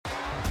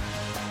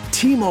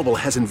T-Mobile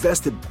has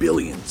invested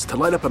billions to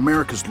light up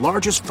America's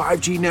largest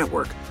 5G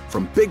network,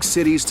 from big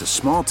cities to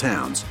small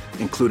towns,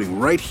 including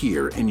right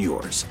here in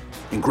yours.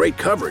 And great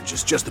coverage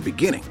is just the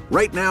beginning.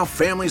 Right now,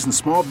 families and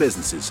small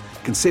businesses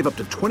can save up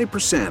to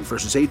 20%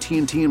 versus AT&T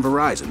and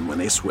Verizon when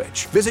they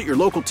switch. Visit your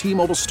local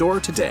T-Mobile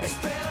store today.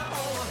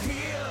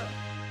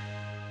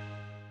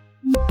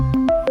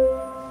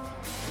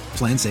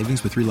 Plan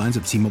savings with 3 lines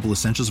of T-Mobile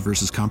Essentials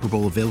versus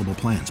comparable available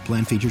plans.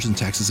 Plan features and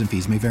taxes and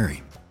fees may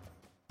vary.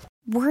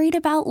 Worried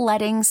about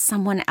letting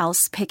someone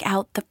else pick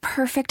out the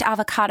perfect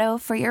avocado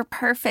for your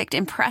perfect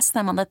impress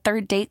them on the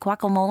third date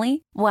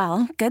guacamole?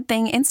 Well, good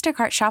thing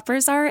Instacart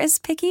shoppers are as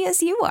picky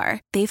as you are.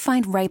 They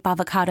find ripe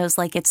avocados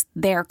like it's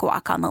their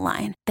guac on the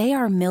line. They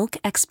are milk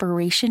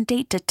expiration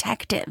date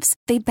detectives.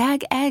 They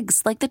bag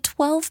eggs like the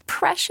 12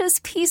 precious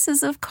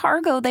pieces of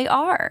cargo they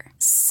are.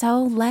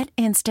 So let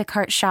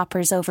Instacart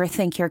shoppers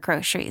overthink your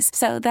groceries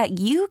so that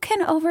you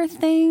can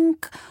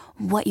overthink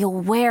what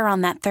you'll wear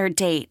on that third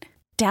date.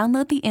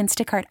 Download the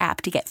Instacart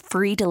app to get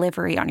free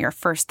delivery on your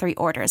first 3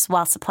 orders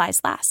while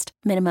supplies last.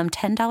 Minimum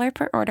 $10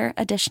 per order.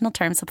 Additional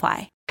terms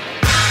apply.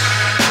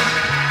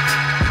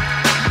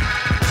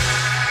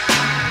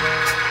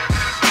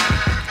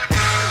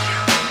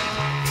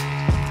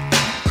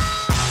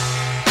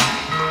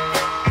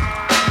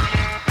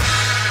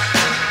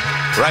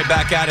 Right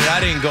back at it. I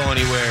didn't go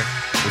anywhere.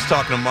 I was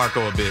talking to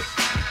Marco a bit.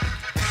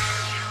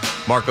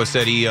 Marco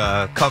said he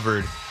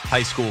covered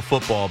high school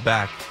football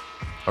back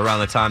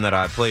around the time that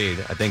I played.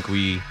 I think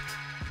we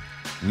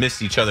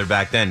missed each other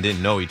back then,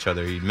 didn't know each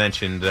other. He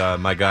mentioned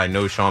my guy,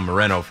 Noshawn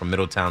Moreno from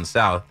Middletown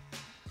South.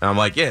 And I'm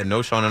like, yeah,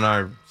 Noshawn and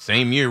I,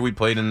 same year, we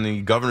played in the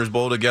Governor's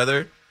Bowl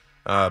together,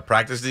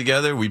 practiced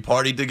together, we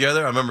partied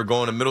together. I remember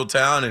going to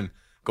Middletown and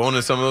going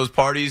to some of those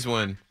parties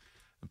when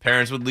the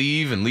parents would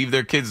leave and leave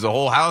their kids the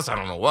whole house. I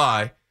don't know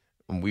why.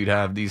 And we'd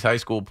have these high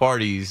school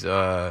parties,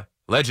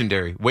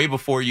 legendary. Way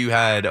before you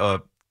had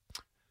a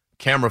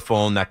camera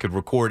phone that could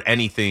record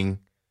anything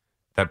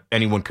that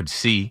anyone could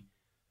see.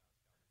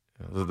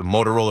 The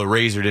Motorola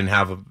Razr didn't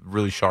have a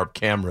really sharp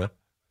camera.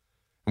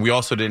 And we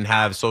also didn't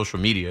have social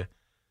media.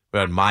 We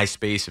had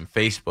MySpace and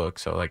Facebook,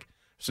 so like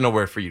there's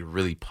nowhere for you to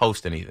really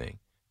post anything.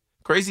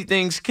 Crazy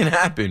things can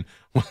happen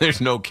when there's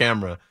no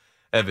camera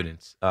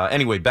evidence.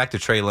 Anyway, back to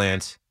Trey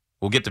Lance.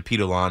 We'll get to Pete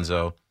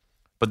Alonso.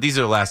 But these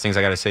are the last things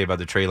I got to say about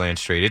the Trey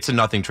Lance trade. It's a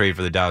nothing trade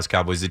for the Dallas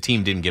Cowboys. The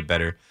team didn't get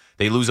better.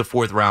 They lose a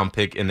 4th-round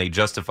pick, and they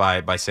justify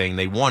it by saying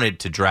they wanted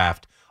to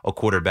draft a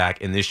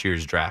quarterback in this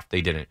year's draft. They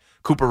didn't.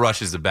 Cooper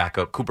Rush is the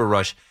backup. Cooper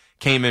Rush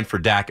came in for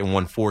Dak and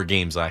won 4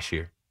 games last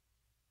year.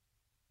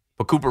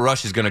 But Cooper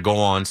Rush is going to go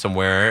on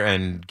somewhere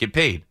and get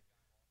paid.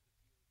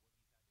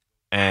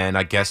 And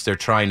I guess they're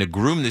trying to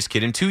groom this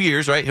kid in 2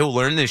 years, right? He'll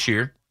learn this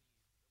year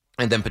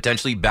and then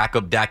potentially back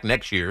up Dak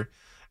next year.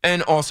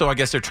 And also, I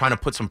guess they're trying to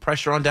put some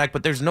pressure on Dak,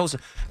 but there's no...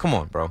 Come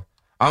on, bro.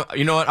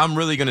 You know what? I'm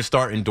really going to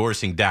start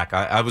endorsing Dak.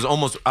 I was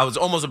almost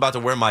about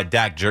to wear my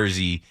Dak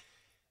jersey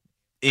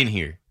in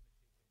here.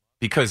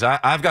 Because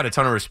I've got a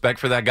ton of respect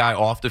for that guy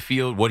off the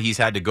field, what he's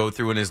had to go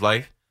through in his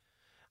life.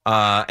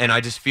 And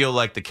I just feel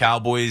like the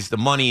Cowboys, the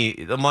money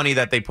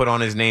that they put on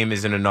his name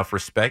isn't enough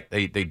respect.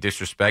 They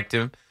disrespect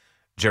him.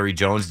 Jerry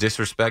Jones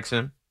disrespects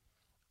him.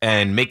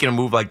 And making a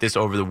move like this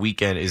over the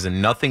weekend is a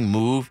nothing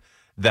move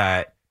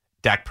that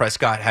Dak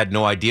Prescott had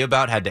no idea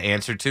about, had to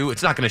answer to.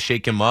 It's not going to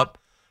shake him up.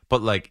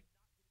 But, like,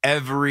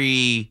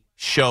 every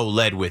show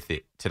led with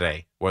it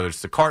today. Whether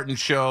it's the Carton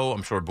show,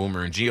 I'm sure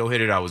Boomer and Gio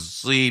hit it. I was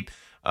asleep.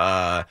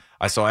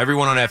 I saw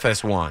everyone on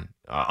FS1.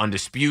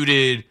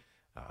 Undisputed,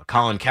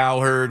 Colin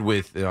Cowherd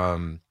with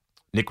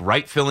Nick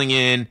Wright filling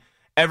in.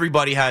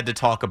 Everybody had to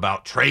talk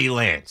about Trey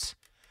Lance.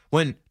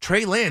 When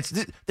Trey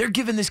Lance, they're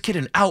giving this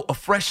kid a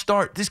fresh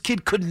start. This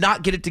kid could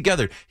not get it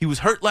together. He was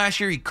hurt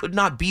last year. He could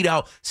not beat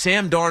out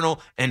Sam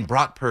Darnold and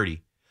Brock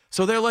Purdy.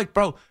 So they're like,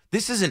 bro,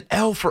 this is an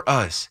L for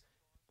us.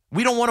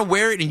 We don't want to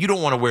wear it, and you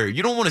don't want to wear it.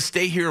 You don't want to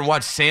stay here and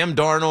watch Sam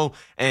Darnold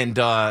and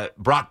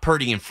Brock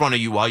Purdy in front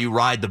of you while you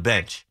ride the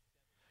bench.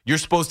 You're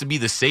supposed to be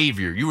the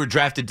savior. You were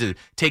drafted to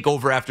take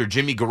over after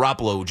Jimmy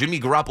Garoppolo. Jimmy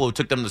Garoppolo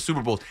took them to the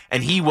Super Bowls,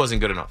 and he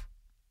wasn't good enough.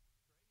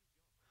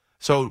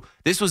 So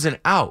this was an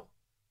out.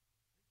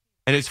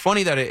 And it's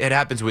funny that it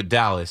happens with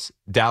Dallas.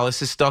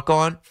 Dallas is stuck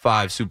on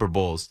 5 Super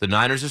Bowls. The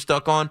Niners are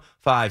stuck on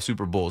 5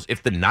 Super Bowls.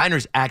 If the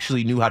Niners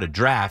actually knew how to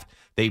draft,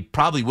 they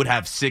probably would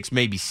have 6,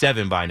 maybe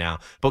 7 by now.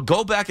 But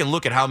go back and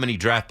look at how many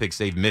draft picks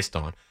they've missed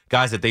on,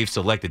 guys that they've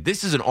selected.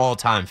 This is an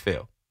all-time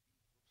fail.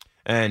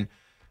 And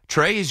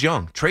Trey is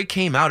young. Trey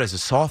came out as a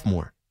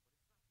sophomore.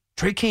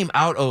 Trey came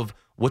out of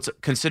what's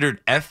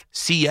considered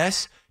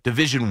FCS,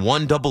 Division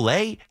I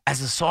AA, as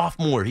a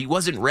sophomore. He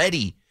wasn't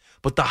ready.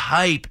 But the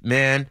hype,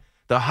 man,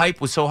 the hype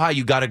was so high,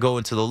 you got to go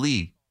into the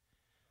league.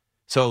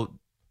 So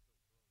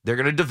they're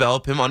going to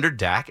develop him under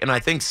Dak. And I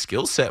think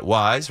skill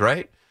set-wise,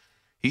 right,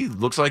 he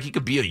looks like he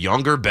could be a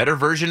younger, better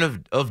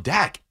version of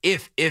Dak.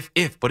 If.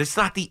 But it's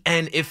not the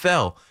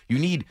NFL. You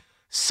need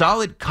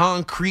solid,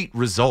 concrete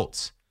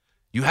results.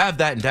 You have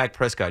that in Dak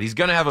Prescott. He's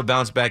going to have a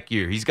bounce-back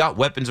year. He's got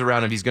weapons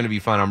around him. He's going to be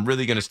fine. I'm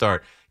really going to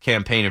start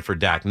campaigning for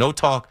Dak. No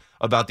talk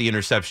about the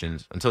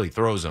interceptions until he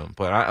throws them,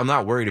 but I'm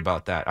not worried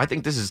about that. I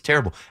think this is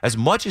terrible. As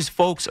much as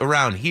folks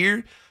around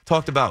here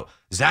talked about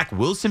Zach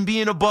Wilson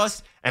being a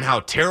bust and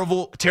how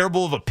terrible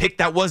of a pick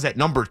that was at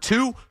number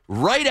 2,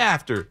 right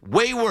after,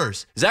 way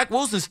worse. Zach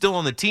Wilson's still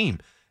on the team.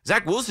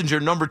 Zach Wilson's your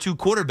number 2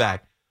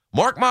 quarterback.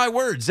 Mark my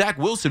words, Zach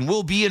Wilson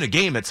will be in a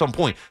game at some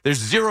point. There's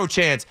zero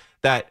chance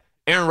that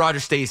Aaron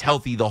Rodgers stays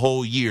healthy the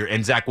whole year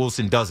and Zach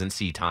Wilson doesn't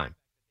see time.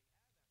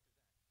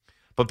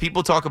 But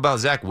people talk about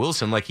Zach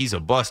Wilson like he's a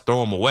bust,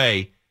 throw him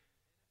away,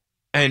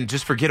 and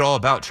just forget all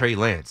about Trey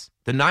Lance.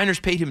 The Niners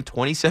paid him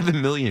 $27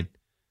 million.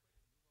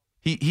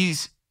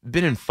 He's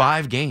been in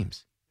 5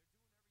 games.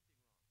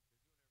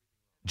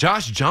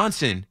 Josh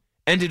Johnson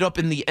ended up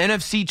in the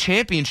NFC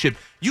Championship.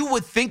 You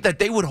would think that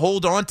they would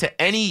hold on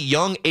to any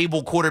young,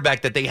 able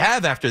quarterback that they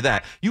have after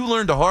that. You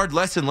learned a hard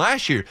lesson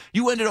last year.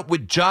 You ended up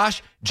with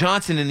Josh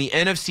Johnson in the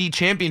NFC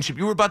Championship.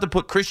 You were about to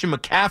put Christian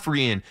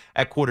McCaffrey in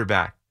at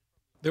quarterback.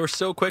 They were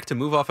so quick to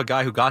move off a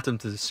guy who got them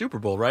to the Super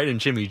Bowl, right? And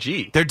Jimmy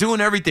G. They're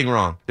doing everything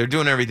wrong. And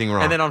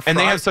then and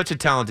they have such a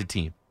talented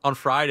team. On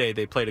Friday,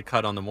 they played a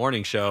cut on the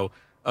morning show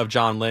of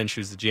John Lynch,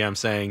 who's the GM,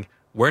 saying,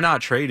 "We're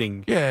not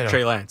trading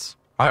Trey Lance."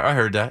 I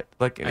heard that.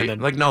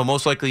 No,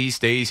 most likely he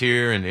stays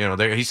here, and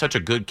he's such a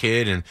good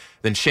kid. And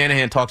then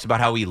Shanahan talks about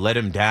how he let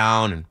him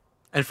down.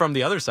 And from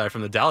the other side,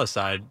 from the Dallas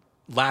side,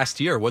 last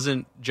year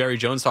wasn't Jerry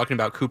Jones talking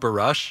about Cooper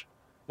Rush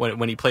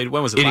when he played?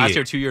 When was it? Idiot. Last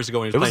year, 2 years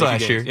ago when he was playing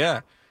last year. Yeah,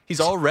 he's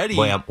already.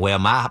 Well,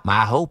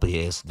 my hope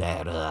is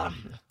that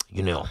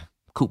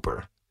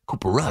Cooper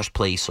Rush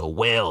plays so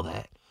well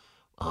that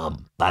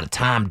by the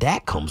time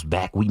Dak comes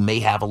back, we may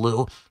have a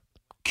little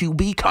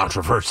QB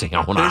controversy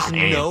on our hands.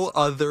 There's no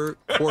other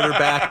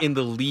quarterback in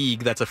the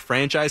league that's a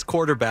franchise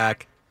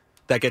quarterback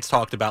that gets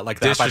talked about like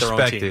that by their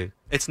own team.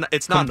 It's not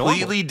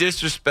completely normal.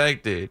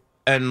 Disrespected,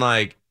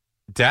 and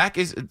Dak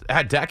is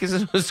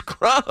a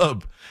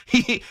scrub.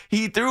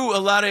 He threw a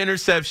lot of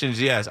interceptions.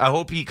 Yes, I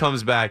hope he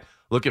comes back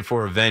looking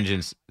for a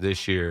vengeance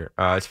this year.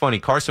 It's funny.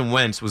 Carson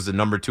Wentz was the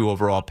number 2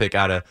 overall pick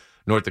out of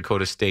North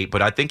Dakota State,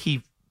 but I think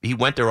he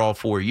went there all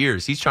 4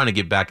 years. He's trying to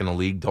get back in the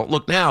league. Don't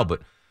look now,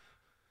 but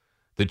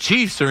the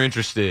Chiefs are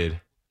interested.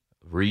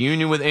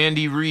 Reunion with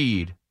Andy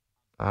Reid.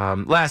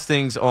 Last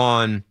things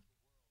on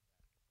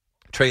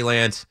Trey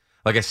Lance.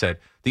 Like I said,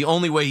 the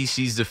only way he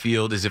sees the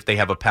field is if they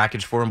have a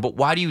package for him. But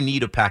why do you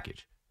need a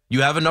package?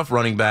 You have enough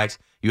running backs.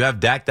 You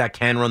have Dak that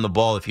can run the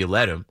ball if you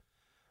let him.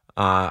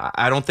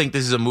 I don't think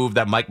this is a move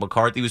that Mike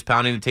McCarthy was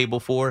pounding the table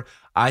for.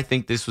 I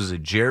think this was a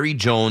Jerry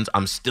Jones.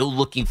 I'm still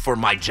looking for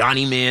my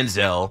Johnny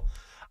Manziel.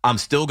 I'm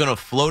still going to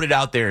float it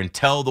out there and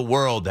tell the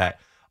world that,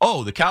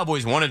 the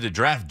Cowboys wanted to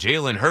draft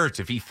Jalen Hurts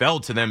if he fell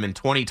to them in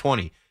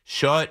 2020.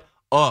 Shut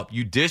up.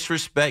 You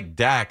disrespect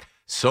Dak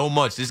so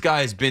much. This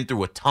guy has been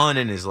through a ton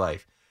in his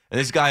life. And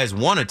this guy has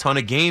won a ton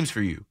of games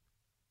for you.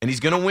 And he's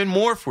going to win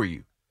more for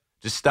you.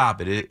 Just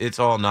stop it. It's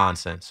all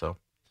nonsense. So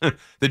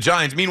the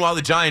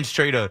Giants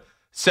trade a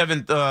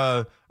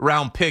 7th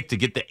round pick to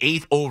get the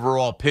 8th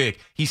overall pick.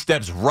 He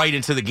steps right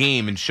into the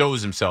game and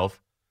shows himself.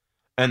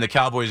 And the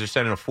Cowboys are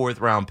sending a 4th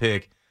round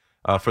pick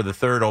for the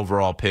 3rd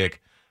overall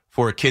pick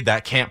for a kid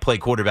that can't play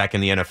quarterback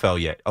in the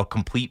NFL yet. A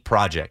complete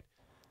project.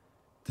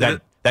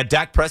 That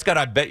Dak Prescott,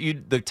 I bet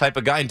you the type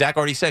of guy, and Dak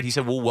already said, he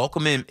said, we'll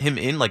welcome him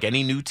in like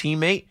any new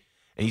teammate.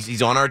 And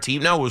he's on our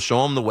team now. We'll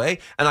show him the way.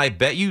 And I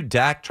bet you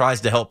Dak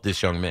tries to help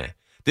this young man.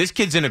 This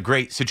kid's in a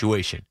great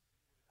situation.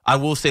 I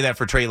will say that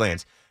for Trey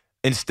Lance.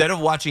 Instead of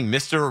watching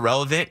Mr.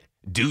 Irrelevant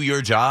do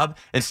your job,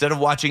 instead of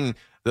watching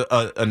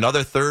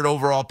another 3rd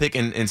overall pick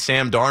and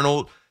Sam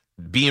Darnold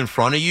be in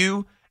front of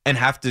you and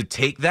have to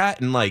take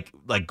that and like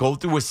go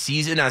through a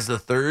season as the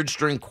 3rd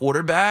string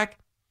quarterback,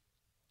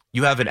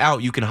 you have an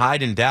out. You can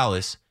hide in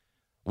Dallas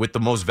with the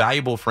most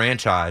valuable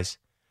franchise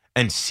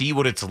and see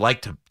what it's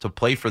like to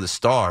play for the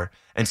star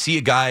and see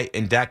a guy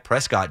in Dak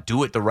Prescott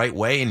do it the right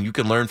way, and you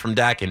can learn from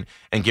Dak and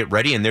get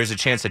ready, and there's a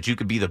chance that you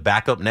could be the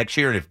backup next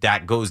year, and if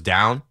Dak goes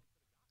down,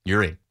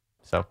 you're in.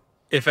 So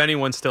if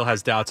anyone still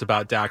has doubts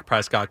about Dak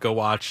Prescott, go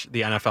watch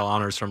the NFL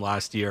Honors from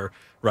last year,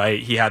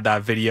 right? He had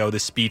that video, the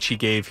speech he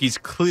gave. He's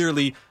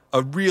clearly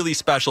a really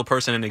special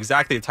person and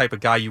exactly the type of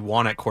guy you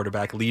want at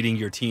quarterback, leading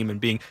your team and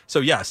being. So,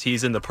 yes,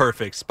 he's in the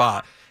perfect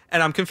spot.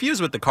 And I'm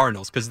confused with the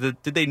Cardinals because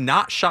did they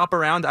not shop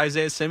around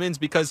Isaiah Simmons?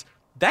 Because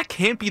that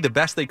can't be the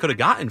best they could have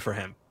gotten for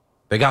him.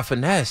 They got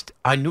finessed.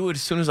 I knew it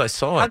as soon as I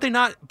saw it. How'd they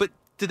not? But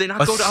did they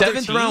not go to other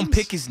teams? A 7th-round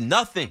pick is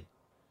nothing.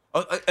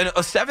 A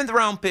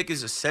 7th-round pick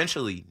is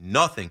essentially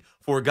nothing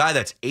for a guy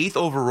that's 8th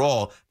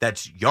overall,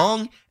 that's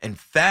young and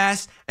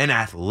fast and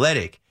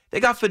athletic. They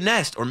got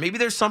finessed, or maybe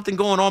there's something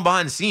going on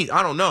behind the scenes.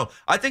 I don't know.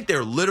 I think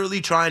they're literally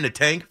trying to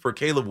tank for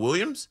Caleb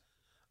Williams.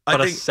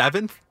 But a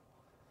 7th?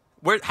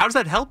 How does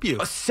that help you?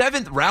 A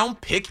 7th-round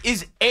pick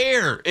is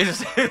air.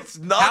 It's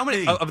nothing. How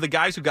many of the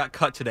guys who got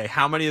cut today,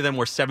 how many of them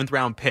were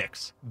 7th-round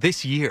picks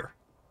this year,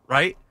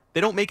 right?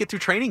 They don't make it through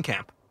training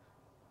camp.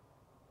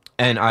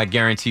 And I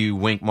guarantee you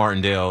Wink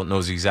Martindale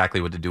knows exactly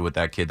what to do with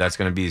that kid. That's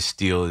going to be his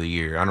steal of the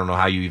year. I don't know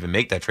how you even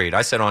make that trade.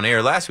 I said on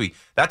air last week,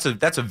 that's a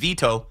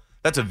veto.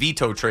 That's a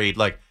veto trade.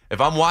 Like, If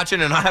I'm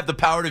watching and I have the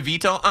power to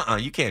veto,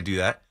 you can't do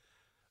that.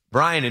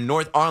 Brian in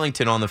North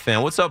Arlington on the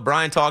Fan. What's up,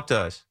 Brian? Talk to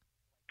us.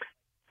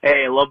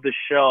 Hey, I love the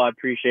show. I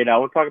appreciate it. I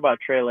want to talk about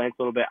Trey Lance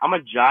a little bit. I'm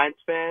a Giants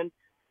fan,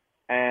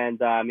 and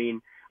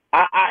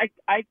I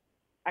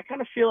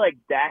kind of feel like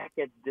Dak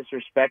gets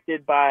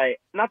disrespected by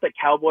not the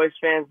Cowboys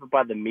fans, but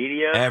by the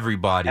media.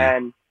 Everybody.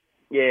 And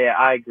yeah,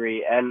 I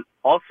agree. And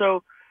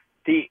also,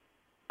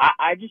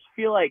 I just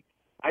feel like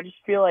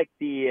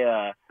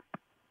the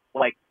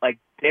like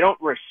they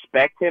don't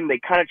respect him. They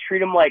kind of treat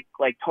him like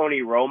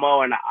Tony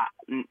Romo. And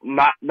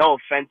no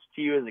offense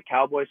to you as a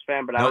Cowboys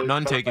fan, but I always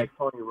felt like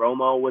Tony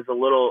Romo was a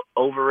little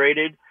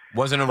overrated.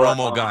 Wasn't a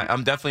Romo guy.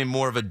 I'm definitely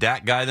more of a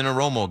Dak guy than a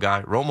Romo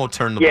guy. Romo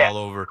turned the ball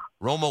over.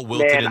 Romo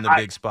wilted in the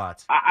big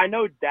spots. I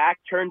know Dak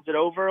turns it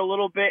over a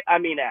little bit. I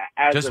mean,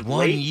 as just of one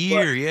late,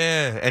 year,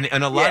 yeah.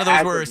 And a lot of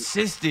those were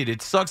assisted.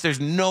 It sucks.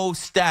 There's no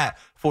stat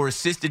for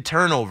assisted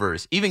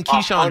turnovers. Even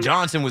Keyshawn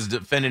Johnson was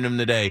defending him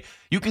today.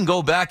 You can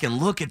go back and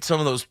look at some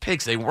of those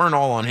picks. They weren't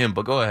all on him,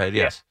 but go ahead,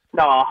 yes.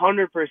 No,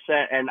 100%.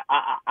 And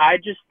I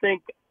just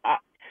think,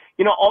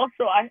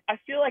 also I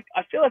feel like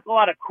a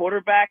lot of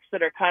quarterbacks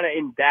that are kind of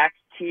in Dak's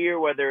tier,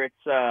 whether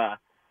it's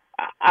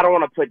I don't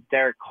want to put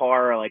Derek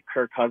Carr or like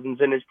Kirk Cousins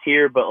in his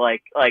tier, but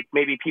like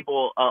maybe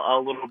people a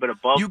little bit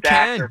above you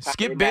Dak. You can.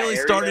 Skip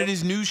Bayless started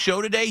his new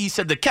show today. He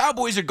said the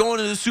Cowboys are going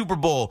to the Super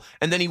Bowl,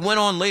 and then he went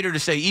on later to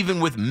say even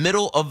with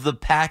middle of the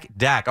pack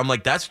Dak. I'm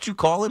like, that's what you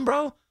call him,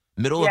 bro?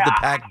 Middle of the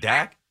pack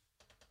Dak.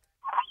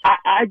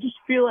 I just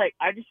feel like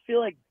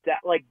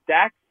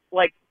Dak,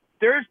 like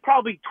there's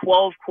probably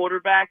 12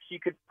 quarterbacks you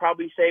could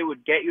probably say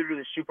would get you to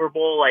the Super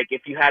Bowl, like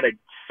if you had a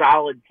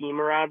solid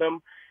team around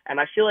him. And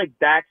I feel like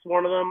Dak's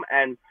one of them.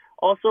 And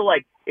also,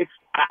 like,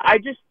 I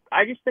just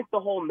think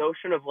the whole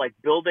notion of like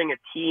building a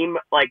team,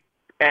 like,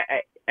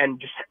 and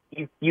just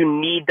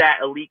you need that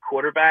elite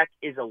quarterback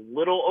is a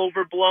little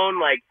overblown.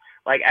 Like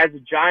as a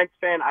Giants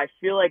fan, I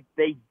feel like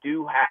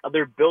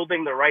they're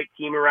building the right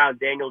team around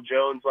Daniel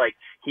Jones. Like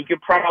he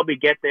could probably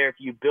get there if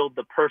you build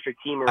the perfect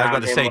team around him. I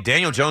was about to say,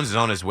 Daniel Jones is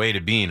on his way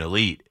to being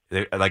elite.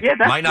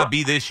 Might not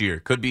be this year,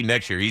 could be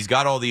next year. He's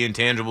got all the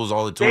intangibles,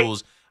 all the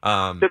tools.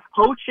 The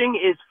coaching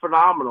is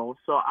phenomenal,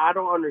 so I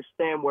don't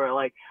understand where,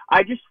 like,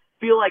 I just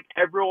feel like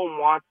everyone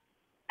wants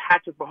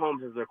Patrick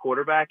Mahomes as their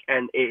quarterback,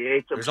 and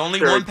it's there's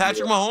only one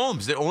Patrick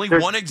Mahomes.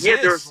 One exists.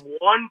 Yeah, there's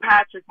one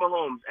Patrick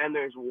Mahomes, and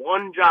there's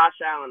one Josh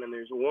Allen, and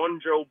there's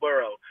one Joe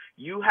Burrow.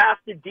 You have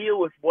to deal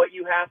with what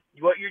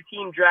your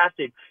team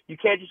drafted. You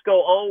can't just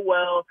go, oh,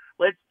 well,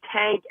 let's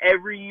tank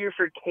every year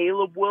for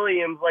Caleb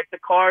Williams like the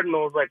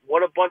Cardinals. Like,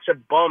 what a bunch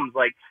of bums.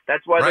 Like,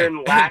 that's why they're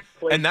in last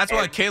place. And that's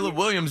why Caleb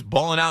Williams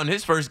balling out in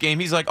his first game.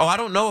 He's like, I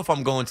don't know if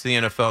I'm going to the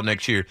NFL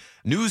next year.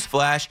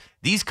 Newsflash,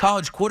 these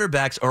college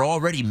quarterbacks are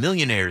already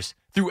millionaires.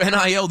 Through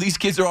NIL, these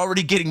kids are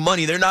already getting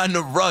money. They're not in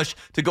a rush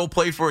to go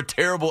play for a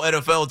terrible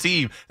NFL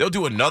team. They'll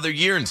do another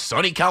year in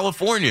sunny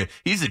California.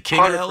 He's the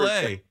king 100%. Of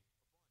L.A.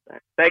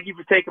 Thank you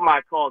for taking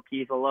my call,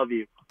 Keith. I love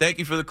you. Thank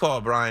you for the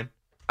call, Brian.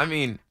 I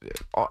mean,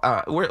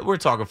 we're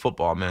talking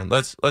football, man.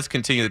 Let's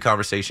continue the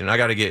conversation. I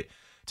got to get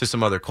to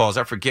some other calls.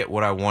 I forget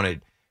what I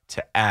wanted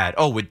to add.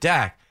 Oh, with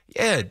Dak.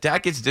 Yeah,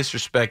 Dak gets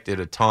disrespected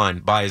a ton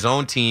by his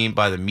own team,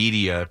 by the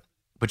media.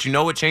 But you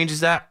know what changes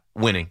that?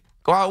 Winning.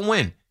 Go out and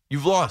win.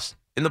 You've lost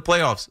in the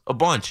playoffs a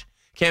bunch.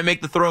 Can't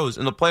make the throws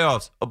in the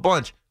playoffs a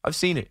bunch. I've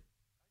seen it.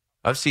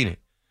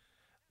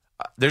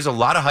 There's a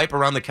lot of hype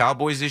around the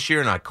Cowboys this year,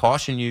 and I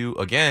caution you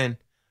again.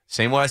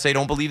 Same way I say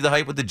don't believe the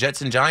hype with the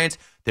Jets and Giants.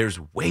 There's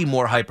way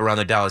more hype around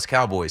the Dallas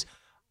Cowboys.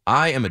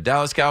 I am a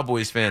Dallas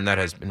Cowboys fan that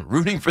has been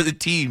rooting for the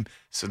team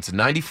since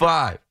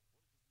 '95.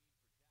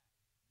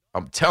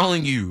 I'm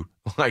telling you,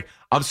 like,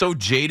 I'm so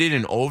jaded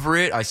and over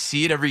it. I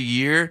see it every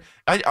year.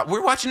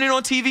 We're watching it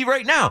on TV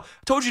right now.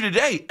 I told you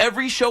today,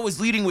 every show is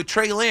leading with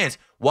Trey Lance.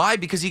 Why?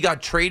 Because he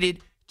got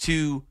traded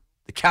to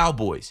the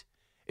Cowboys.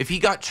 If he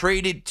got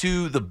traded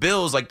to the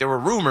Bills like there were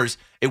rumors,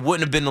 it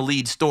wouldn't have been the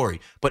lead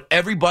story. But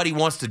everybody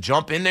wants to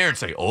jump in there and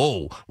say,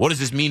 oh, what does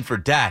this mean for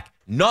Dak?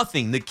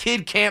 Nothing. The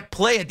kid can't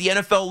play at the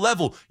NFL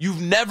level.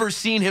 You've never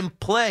seen him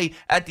play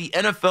at the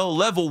NFL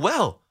level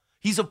well.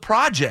 He's a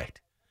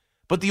project.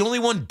 But the only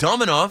one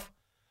dumb enough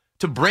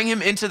to bring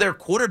him into their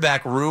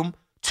quarterback room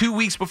 2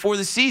 weeks before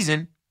the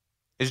season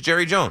is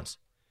Jerry Jones.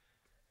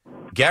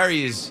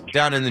 Gary is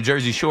down in the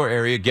Jersey Shore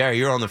area. Gary,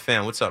 you're on the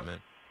Fan. What's up, man?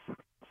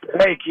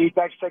 Hey, Keith.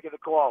 Thanks for taking the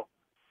call.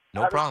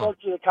 No problem. I haven't spoken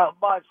to you in a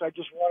couple months. I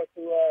just wanted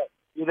to,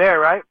 you there,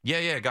 right?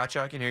 Yeah, gotcha.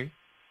 I can hear you.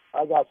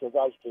 I got you.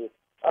 Thanks, Keith.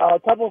 A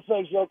couple of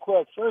things real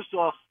quick. First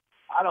off,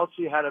 I don't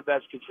see how the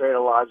Mets can trade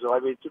Alonso. I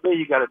mean, to me,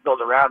 you got to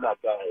build around that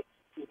guy.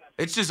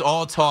 It's just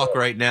all talk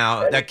right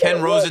now. That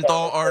Ken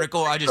Rosenthal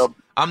article,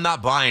 I'm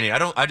not buying it.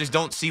 I just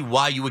don't see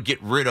why you would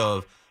get rid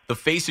of the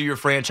face of your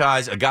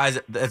franchise, a guy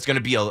that's going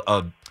to be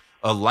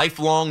a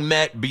lifelong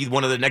Met, be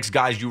one of the next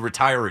guys you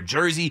retire a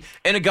jersey,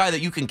 and a guy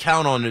that you can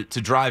count on to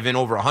drive in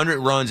over 100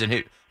 runs and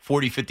hit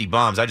 40, 50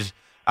 bombs.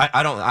 I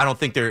I don't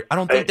think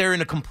they're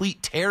in a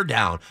complete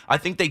teardown. I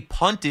think they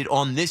punted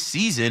on this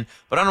season,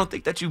 but I don't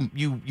think that you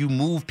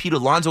move Pete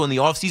Alonso in the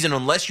offseason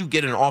unless you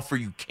get an offer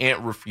you can't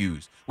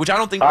refuse, which I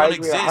don't think one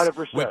exists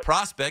 100%. with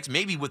prospects.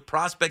 Maybe with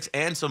prospects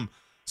and some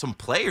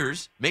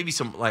players, maybe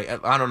some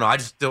I don't know.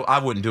 I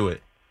wouldn't do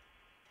it.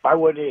 I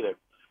wouldn't either.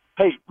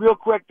 Hey, real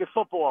quick to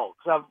football,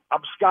 because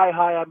I'm sky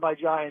high on my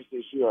Giants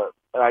this year,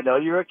 and I know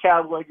you're a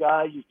Cowboy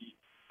guy.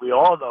 We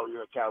all know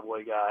you're a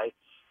Cowboy guy.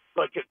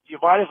 But you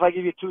mind if I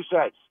give you 2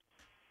 cents?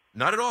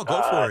 Not at all.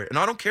 Go for it. And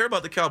I don't care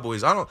about the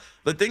Cowboys.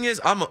 The thing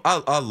is,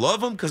 I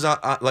love them because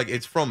I like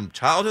it's from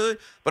childhood,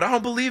 but I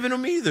don't believe in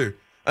them either.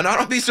 And I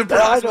don't be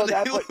surprised when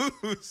they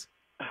lose.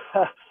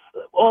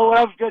 Well, what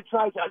I was going to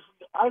try,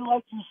 I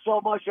like you so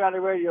much on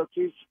the radio,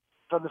 Keith.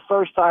 From the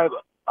first time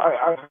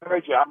I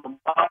heard you,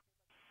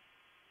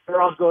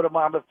 girls go to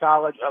Monmouth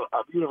College,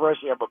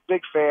 University. I'm a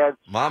big fan.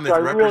 Monmouth so I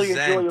really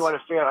represents. enjoy you on a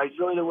fan. I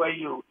enjoy the way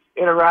you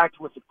interact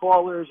with the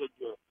callers, and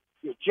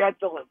you're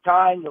gentle and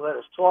kind. You let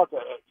us talk.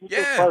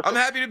 I'm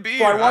happy to be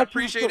here. I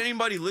appreciate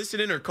anybody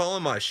listening or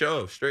calling my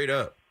show. Straight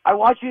up. I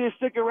want you to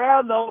stick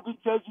around, though,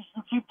 because you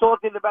keep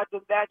talking about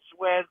the Nets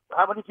when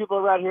how many people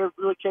around here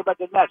really care about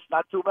the Nets?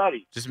 Not too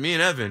many. Just me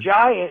and Evan.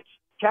 Giants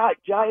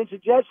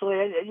and Jets,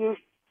 and you,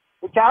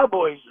 the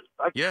Cowboys.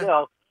 Yeah. You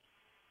know,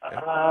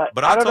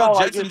 but I talk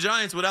Jets and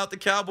Giants without the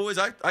Cowboys.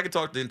 I could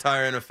talk the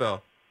entire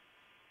NFL.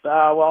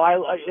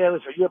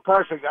 Listen, you're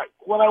perfect.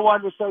 What I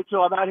wanted to say,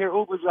 too, I'm out here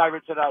Uber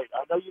driving tonight.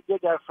 I know you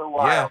did that for a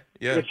while.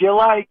 Yeah. If you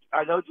like,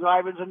 I know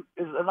driving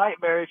is a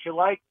nightmare. If you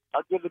like,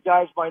 I'll give the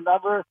guys my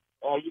number.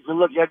 You can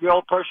look. You have your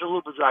own personal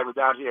Uber driver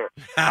down here.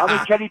 I'm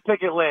in Kenny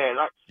Pickett land.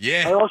 I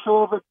also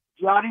over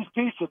Johnny's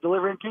Pizza,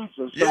 delivering pizza.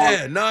 So,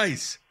 yeah,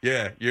 nice.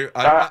 Yeah,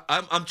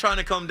 I'm trying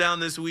to come down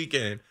this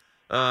weekend.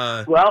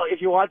 Well,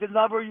 if you want the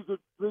number, you could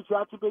reach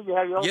out to me. You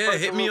have your own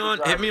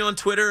hit me on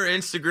Twitter or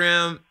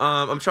Instagram.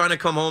 I'm trying to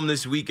come home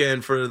this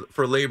weekend for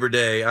Labor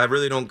Day. I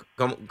really don't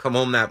come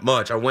home that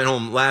much. I went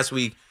home last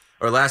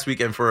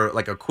weekend for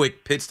like a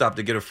quick pit stop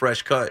to get a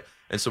fresh cut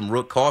and some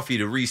Rook coffee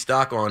to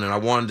restock on, and I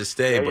wanted to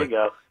stay, there you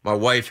go. My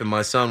wife and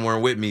my son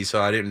weren't with me,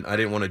 so I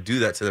didn't want to do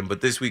that to them.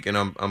 But this weekend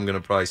I'm gonna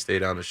probably stay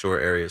down the shore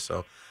area.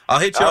 So I'll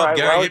hit you up, right,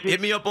 Gary. well,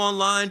 hit me up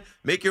online.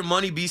 Make your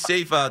money. Be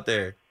safe out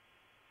there.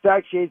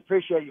 Thanks, Shane.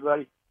 Appreciate you,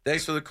 buddy.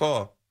 Thanks for the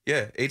call.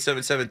 Yeah,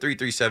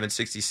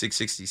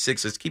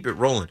 877-337-6666. Let's keep it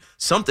rolling.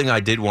 Something I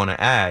did want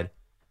to add.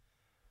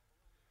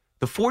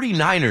 The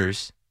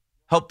 49ers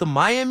helped the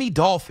Miami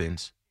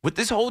Dolphins with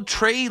this whole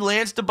Trey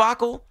Lance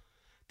debacle.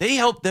 They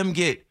helped them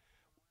get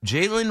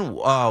Jalen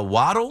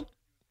Waddle,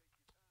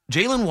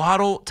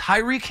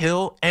 Tyreek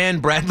Hill,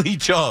 and Bradley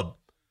Chubb.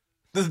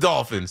 The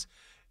Dolphins.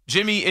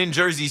 Jimmy in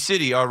Jersey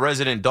City, our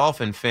resident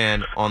Dolphin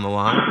fan, on the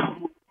line.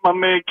 My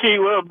man Key,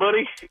 what up,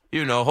 buddy?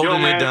 You know,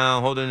 holding it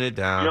down.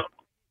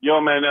 Yo,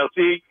 man, now,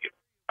 see,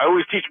 I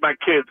always teach my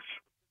kids,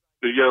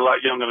 because you're a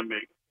lot younger than me.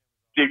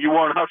 See, if you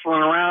weren't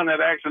hustling around, that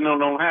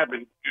accident don't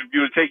happen. If you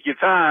would take your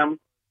time,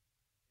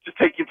 just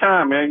take your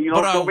time, man. You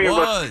don't be able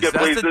to get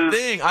places. That's the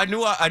thing. I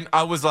knew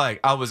I was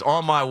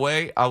on my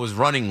way. I was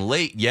running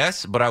late,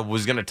 yes, but I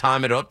was going to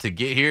time it up to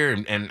get here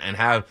and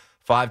have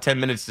 5-10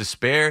 minutes to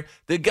spare.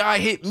 The guy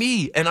hit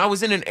me, and I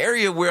was in an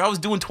area where I was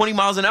doing 20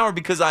 miles an hour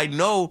because I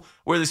know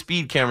where the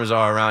speed cameras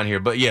are around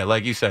here. But yeah,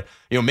 like you said,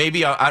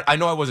 maybe I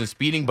know I wasn't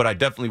speeding, but I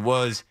definitely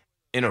was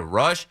in a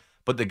rush.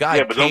 But the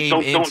guy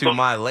came into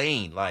my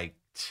lane. Like,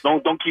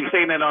 don't keep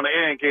saying that on the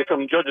air in case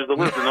some judges are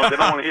listening. They don't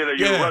want to hear that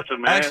you're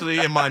rushing, man. Actually,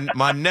 and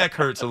my neck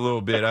hurts a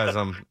little bit as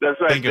I'm thinking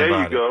about it.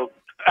 There you go.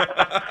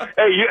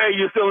 Hey,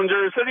 you still in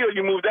Jersey City, or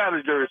you moved out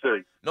of Jersey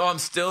City? No, I'm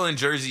still in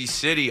Jersey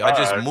City. I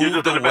just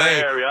moved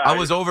away. I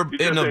was over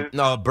in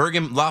the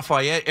Bergen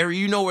Lafayette area.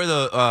 You know where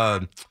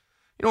the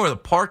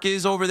park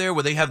is over there,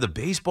 where they have the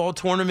baseball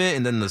tournament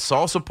and then the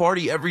salsa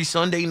party every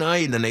Sunday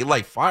night, and then they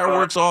light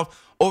fireworks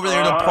off over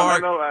there in the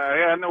park.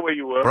 I know where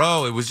you were,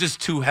 bro. It was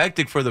just too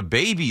hectic for the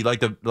baby.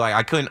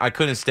 I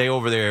couldn't stay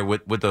over there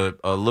with a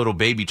little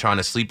baby trying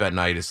to sleep at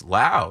night. It's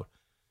loud.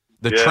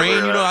 The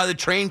train, you know how the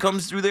train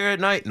comes through there at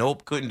night?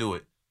 Nope, couldn't do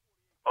it.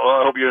 Oh,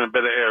 I hope you're in a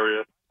better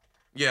area.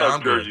 Yeah,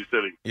 I'm Jersey good.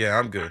 City. Yeah,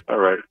 I'm good. All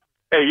right.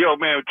 Hey, yo,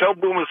 man, tell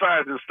Boomer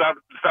Esiason to stop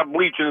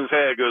bleaching his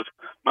hair, because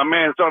my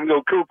man's starting to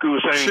go cuckoo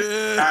saying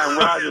Aaron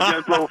Rodgers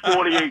going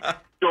to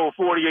throw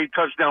 48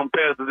 touchdown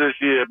passes this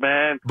year,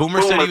 man.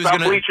 Boomer said he was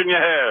going to bleaching your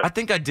hair. I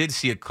think I did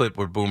see a clip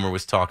where Boomer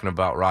was talking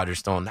about Roger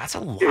Stone. That's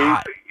a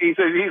lot. He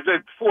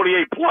said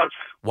 48 plus.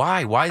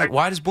 Why?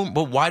 Why does Boomer?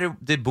 But why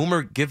did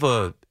Boomer give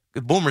a?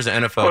 Boomer's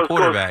an NFL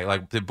quarterback.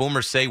 Like, did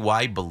Boomer say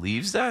why he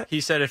believes that?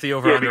 He said if the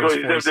over-under was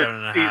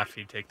 47.5,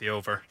 he'd take the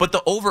over. But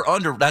the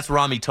over-under, that's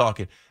Rami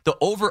talking. The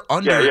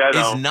over-under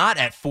is not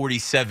at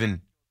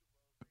 47.5.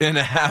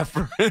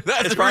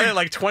 It's probably at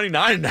like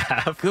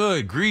 29.5.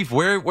 Good grief.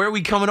 Where are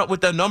we coming up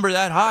with that number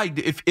that high?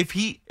 If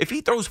he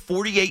throws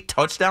 48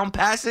 touchdown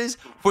passes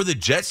for the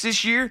Jets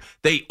this year,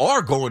 they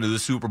are going to the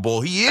Super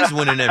Bowl. He is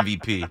winning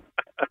MVP.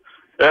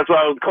 That's why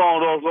I was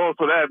calling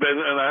also that, man.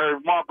 And I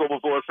heard Marco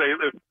before say,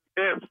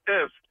 if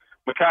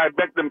Mekhi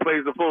Becton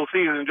plays the full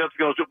season, just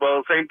going to Super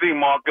Bowl. Same thing,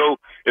 Marco.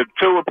 If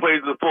Tua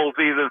plays the full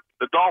season,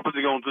 the Dolphins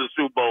are going to the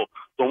Super Bowl.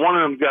 So one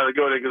of them's got to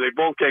go there because they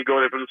both can't go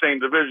there from the same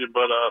division.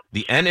 But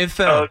the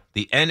NFL.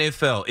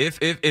 If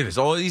it's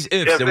all these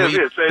ifs, then we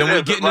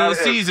get into the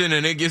season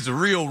and it gets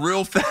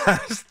real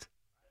fast.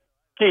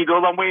 Keith,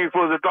 all I'm waiting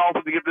for is the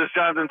Dolphins to get this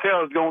Jonathan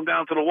Taylor going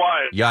down to the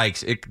wire.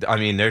 Yikes!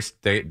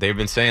 They've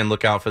been saying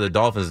look out for the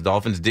Dolphins. The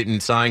Dolphins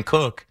didn't sign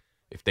Cook.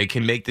 If they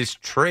can make this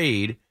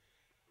trade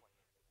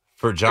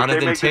for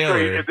Jonathan Taylor,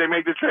 if they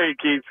make the trade,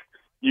 Keith,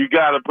 they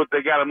got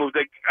to move.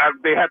 They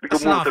have to go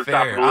move to the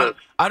top of the list.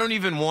 I don't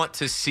even want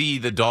to see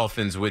the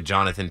Dolphins with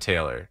Jonathan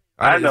Taylor.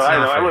 I know.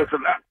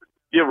 Listen,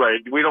 you're right.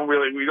 We don't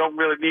really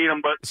need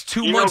him, but it's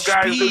too much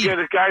speed.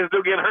 Guys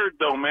do get hurt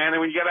though, man. And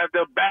when you got to have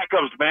the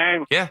backups,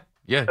 man. Yeah.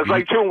 It's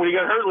like too. When you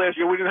got hurt last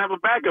year, we didn't have a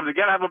backup. You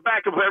got to have a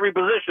backup for every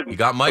position. You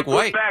got Mike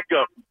White.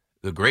 Backup.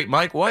 The great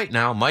Mike White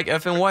now. Mike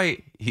effing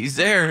White. He's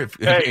there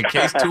in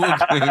case Tua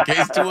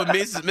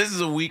misses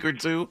a week or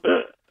two.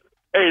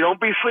 Hey, don't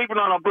be sleeping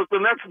on our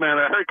Brooklyn Nets, man.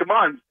 Come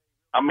on.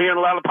 I'm hearing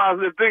a lot of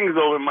positive things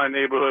over in my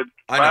neighborhood.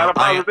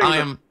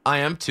 I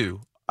am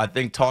too. I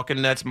think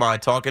Talking Nets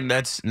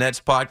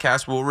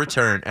podcast will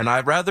return, and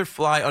I'd rather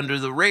fly under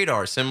the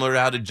radar, similar to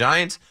how the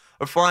Giants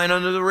are flying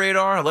under the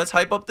radar. Let's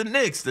hype up the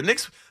Knicks. The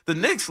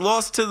Knicks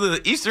lost to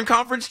the Eastern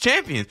Conference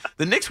champions.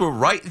 The Knicks were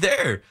right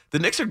there. The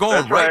Knicks are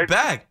going right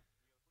back.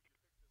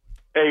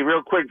 Hey,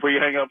 real quick before you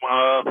hang up,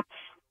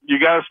 you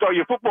got to start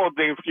your football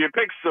thing for your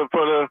picks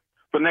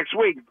for next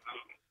week.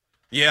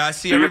 Yeah, I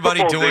see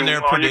everybody doing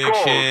their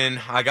prediction.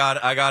 I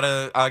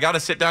gotta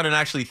sit down and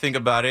actually think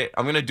about it.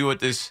 I'm gonna do it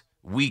this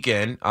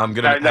weekend. I'm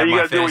gonna have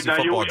my fantasy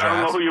football draft.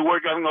 I don't know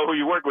who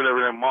you work with over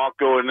there,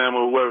 Marco and them,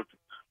 or whoever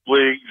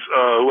leagues,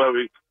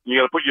 whoever. You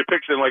got to put your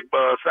picks in like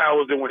Sal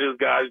was in with his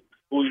guys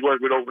who he's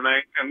worked with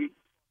overnight, and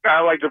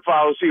I like to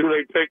follow, see who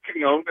they pick.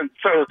 And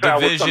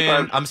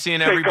division. I'm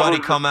seeing everybody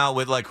come out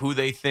with like who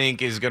they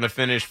think is going to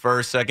finish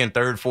first, second,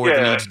 third, fourth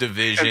in each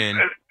division.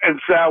 And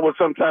Sal would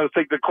sometimes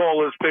take the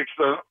callers' picks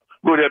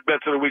who their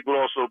bets of the week would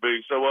also be.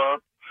 So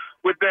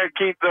with that,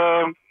 Keith,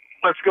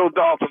 let's go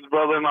Dolphins,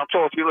 brother, and I'll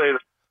talk to you later.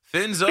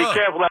 Fins up. Be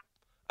careful.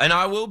 And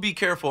I will be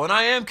careful, and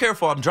I am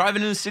careful. I'm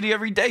driving in the city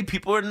every day.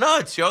 People are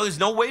nuts, yo. There's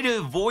no way to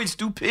avoid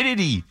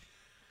stupidity.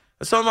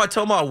 That's something I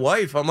tell my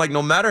wife. I'm like,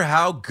 no matter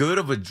how good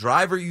of a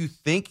driver you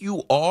think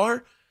you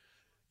are,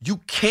 you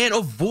can't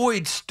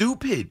avoid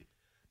stupid.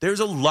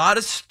 There's a lot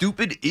of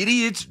stupid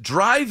idiots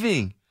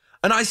driving.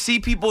 And I see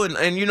people,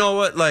 and you know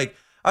what? Like,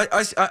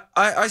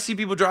 I see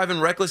people driving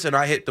reckless, and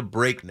I hit the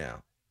brake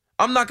now.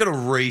 I'm not going to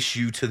race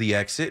you to the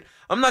exit.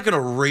 I'm not going to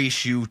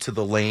race you to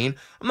the lane.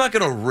 I'm not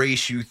going to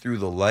race you through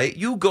the light.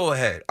 You go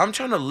ahead. I'm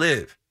trying to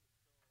live.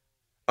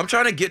 I'm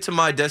trying to get to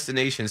my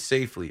destination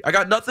safely. I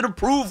got nothing to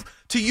prove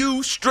to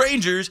you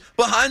strangers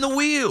behind the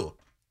wheel.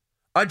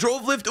 I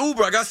drove Lyft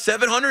Uber. I got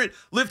 700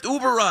 Lyft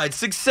Uber rides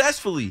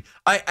successfully.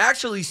 I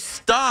actually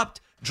stopped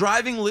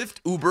driving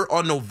Lyft Uber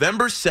on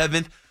November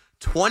 7th,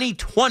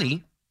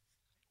 2020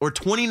 or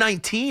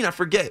 2019. I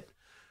forget.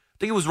 I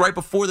think it was right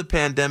before the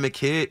pandemic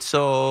hit,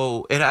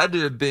 so it had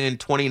to have been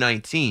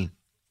 2019.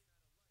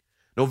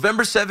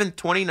 November 7th,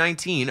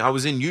 2019, I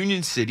was in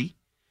Union City,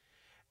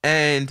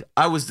 and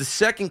I was the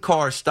second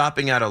car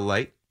stopping at a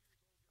light,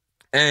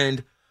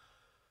 and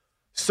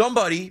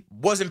somebody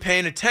wasn't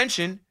paying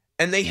attention,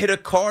 and they hit a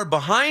car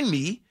behind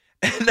me,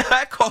 and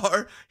that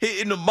car hit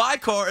into my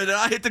car, and then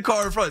I hit the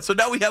car in front. So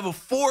now we have a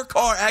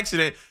 4-car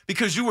accident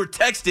because you were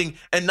texting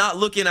and not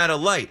looking at a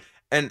light.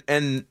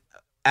 And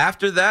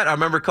after that, I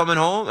remember coming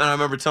home, and I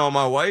remember telling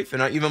my wife,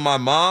 and even my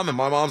mom, and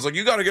my mom's like,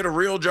 you got to get a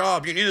real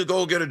job. You need to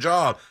go get a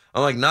job.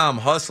 I'm like, nah, I'm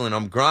hustling.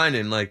 I'm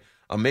grinding. Like,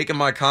 I'm making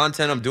my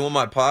content. I'm doing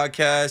my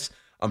podcast.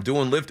 I'm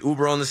doing Lyft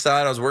Uber on the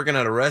side. I was working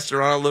at a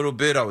restaurant a little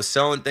bit. I was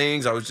selling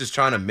things. I was just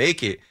trying to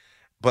make it.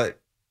 But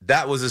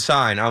that was a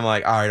sign. I'm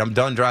like, all right, I'm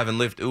done driving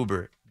Lyft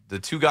Uber. The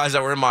 2 guys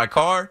that were in my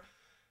car,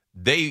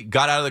 they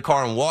got out of the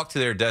car and walked to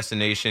their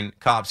destination.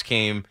 Cops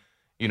came.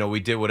 We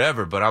did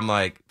whatever. But I'm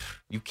like,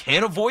 you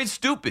can't avoid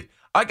stupid.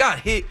 I got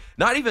hit,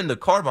 not even the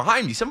car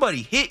behind me.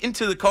 Somebody hit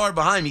into the car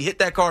behind me, hit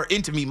that car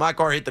into me. My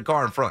car hit the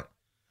car in front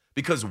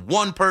because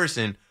one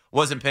person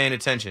wasn't paying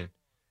attention.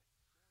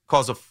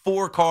 Caused a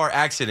 4-car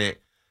accident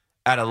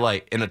at a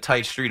light in a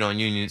tight street in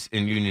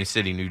Union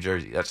City, New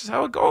Jersey. That's just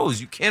how it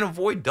goes. You can't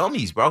avoid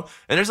dummies, bro.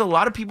 And there's a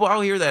lot of people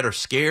out here that are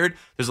scared.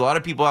 There's a lot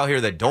of people out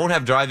here that don't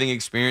have driving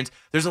experience.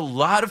 There's a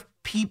lot of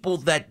people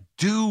that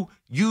do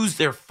use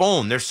their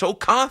phone. They're so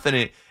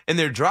confident in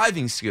their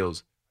driving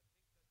skills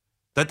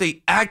that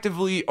they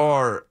actively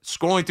are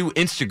scrolling through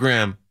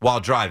Instagram while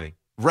driving.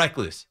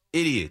 Reckless.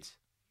 Idiots.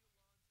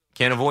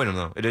 Can't avoid them,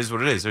 though. It is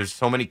what it is. There's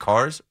so many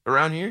cars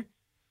around here.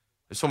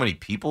 There's so many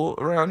people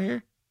around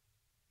here.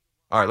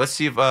 All right, let's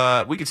see if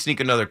we can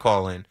sneak another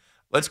call in.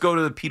 Let's go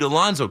to the Pete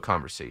Alonso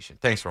conversation.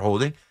 Thanks for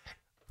holding.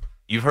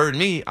 You've heard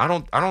me. I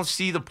don't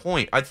see the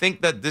point. I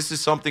think that this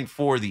is something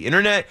for the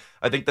internet.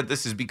 I think that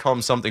this has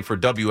become something for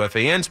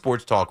WFAN,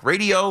 Sports Talk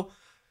Radio.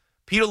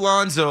 Pete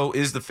Alonso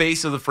is the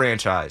face of the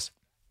franchise.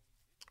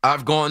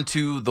 I've gone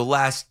to the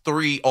last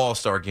 3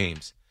 All-Star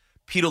games.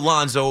 Pete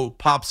Alonso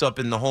pops up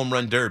in the home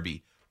run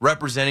derby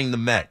representing the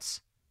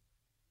Mets.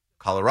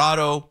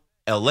 Colorado,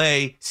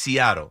 L.A.,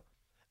 Seattle.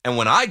 And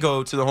when I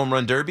go to the home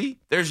run derby,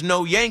 there's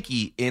no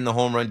Yankee in the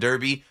home run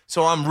derby,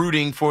 so I'm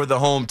rooting for the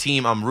home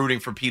team. I'm rooting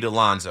for Pete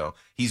Alonso.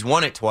 He's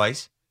won it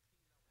twice.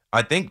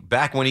 I think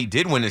back when he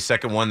did win his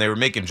second one, they were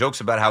making jokes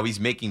about how he's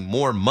making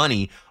more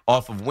money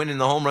off of winning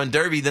the home run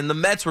derby than the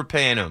Mets were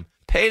paying him.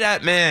 Pay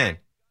that man.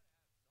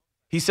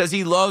 He says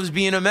he loves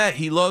being a Met.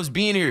 He loves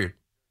being here.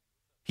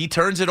 He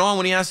turns it on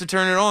when he has to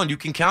turn it on. You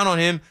can count on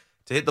him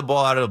to hit the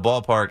ball out of the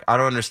ballpark. I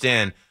don't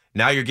understand.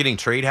 Now you're getting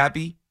trade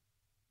happy?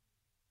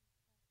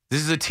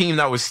 This is a team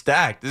that was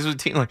stacked. This is a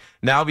team like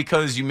now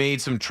because you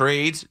made some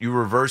trades, you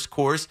reversed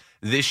course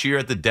this year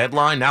at the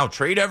deadline. Now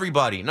trade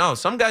everybody. No,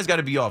 some guys got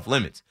to be off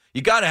limits.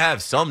 You got to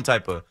have some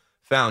type of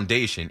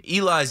foundation.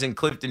 Eli's in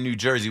Clifton, New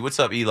Jersey. What's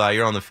up, Eli?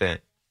 You're on the Fan.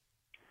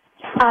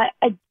 I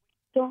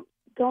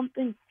don't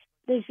think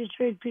they should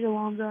trade Pete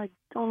Alonso. I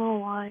don't know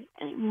why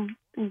anyone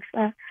thinks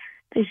that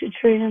they should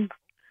trade him.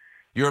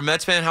 You're a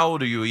Mets fan? How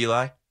old are you,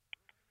 Eli?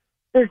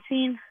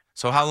 13.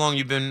 So how long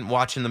you been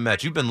watching the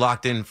Mets? You've been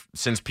locked in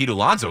since Pete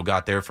Alonso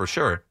got there for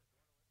sure.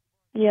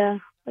 Yeah,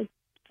 like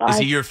 5. Is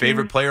he your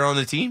favorite player on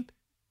the team?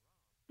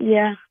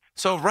 Yeah.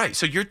 So right,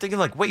 so you're thinking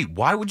like, wait,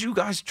 why would you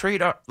guys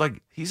trade out?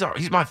 Like he's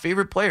my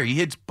favorite player. He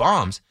hits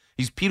bombs.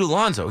 He's Pete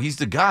Alonso. He's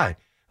the guy.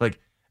 Like,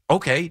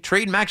 okay,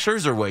 trade Max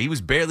Scherzer away. He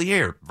was barely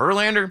here.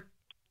 Verlander,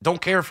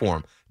 don't care for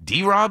him.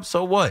 D-Rob,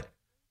 so what?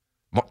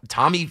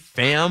 Tommy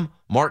Pham,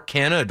 Mark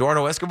Canha,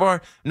 Eduardo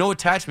Escobar, no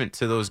attachment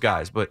to those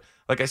guys. But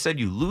like I said,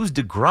 you lose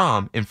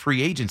DeGrom in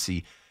free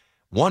agency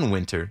one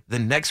winter. The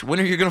next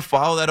winter, you're going to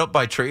follow that up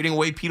by trading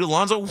away Pete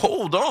Alonso?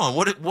 Hold on.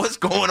 What's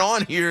going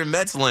on here in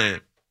Mets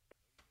land?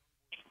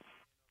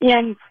 Yeah,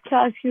 and can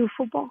I ask you a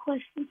football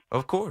question?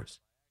 Of course.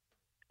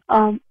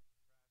 What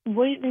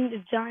do you think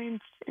the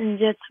Giants and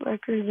Jets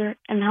records are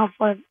and how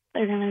far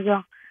they're going to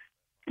go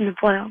in the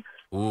playoffs?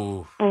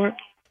 Ooh. Or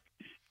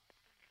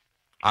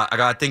I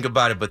got to think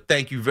about it, but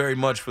thank you very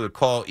much for the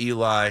call,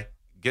 Eli.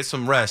 Get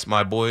some rest,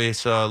 my boy.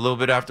 It's a little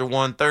bit after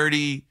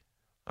 1:30.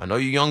 I know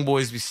you young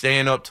boys be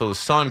staying up till the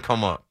sun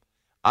come up.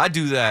 I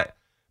do that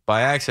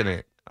by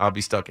accident. I'll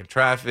be stuck in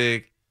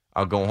traffic.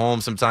 I'll go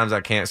home. Sometimes I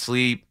can't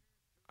sleep.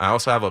 I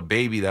also have a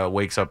baby that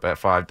wakes up at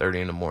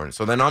 5:30 in the morning.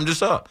 So then I'm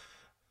just up.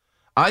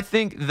 I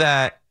think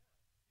that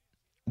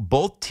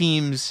both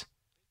teams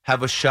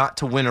have a shot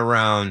to win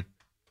around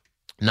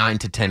 9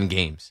 to 10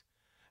 games.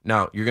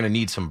 Now, you're going to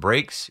need some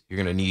breaks. You're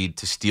going to need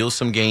to steal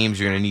some games.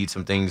 You're going to need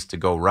some things to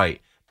go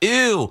right.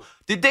 Ew.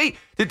 Did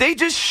they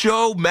just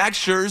show Max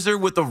Scherzer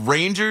with the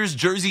Rangers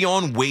jersey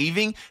on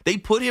waving? They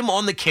put him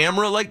on the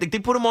camera like they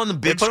put him on the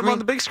big screen. They put him on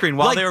the big screen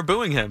while they were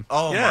booing him.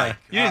 Oh, yeah. my God.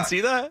 You didn't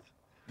see that?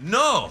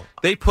 No.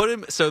 They put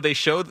him, so they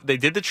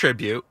did the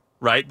tribute,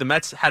 right? The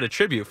Mets had a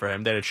tribute for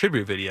him. They had a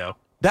tribute video.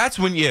 That's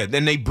when,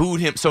 then they booed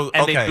him.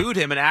 They booed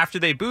him, and after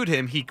they booed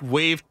him, he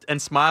waved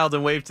and smiled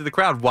and waved to the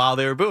crowd while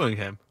they were booing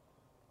him.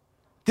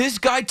 This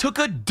guy took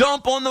a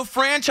dump on the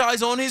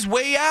franchise on his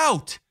way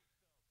out.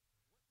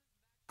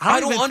 I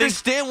don't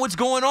understand what's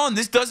going on.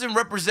 This doesn't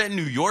represent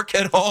New York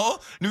at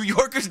all. New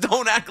Yorkers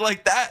don't act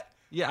like that.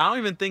 Yeah, I don't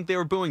even think they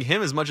were booing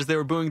him as much as they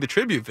were booing the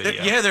tribute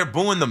video. They're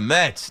booing the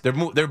Mets. They're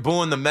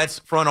booing the Mets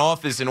front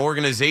office and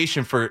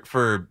organization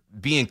for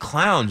being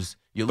clowns.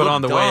 But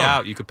on the way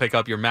out, you could pick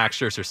up your Max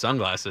Scherzer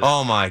sunglasses.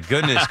 Oh, my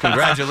goodness.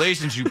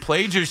 Congratulations. You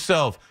played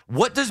yourself.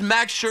 What does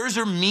Max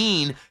Scherzer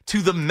mean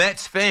to the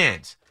Mets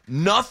fans?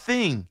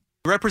 Nothing.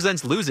 It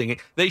represents losing.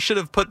 They should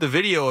have put the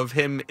video of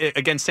him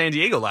against San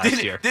Diego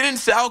last year. Didn't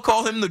Sal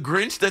call him the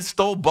Grinch that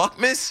stole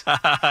Buckmas?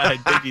 I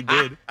think he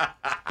did.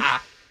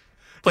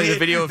 Play the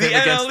video of him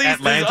against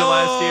Atlanta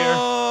last year.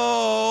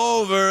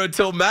 Over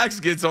until Max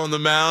gets on the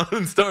mound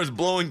and starts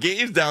blowing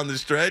games down the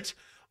stretch.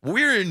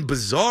 We're in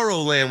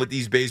bizarro land with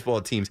these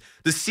baseball teams.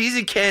 The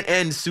season can't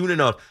end soon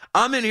enough.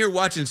 I'm in here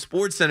watching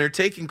SportsCenter,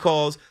 taking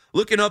calls,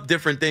 looking up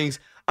different things.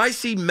 I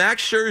see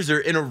Max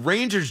Scherzer in a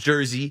Rangers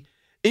jersey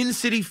in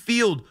Citi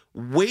Field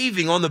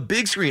waving on the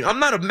big screen. I'm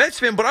not a Mets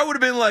fan, but I would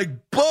have been like,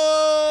 "Boo!"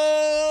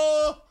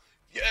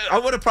 Yeah, I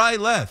would have probably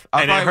left.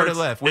 I probably would have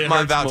left with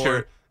my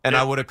voucher, and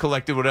I would have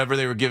collected whatever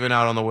they were giving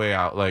out on the way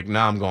out. Like,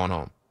 now I'm going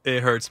home.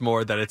 It hurts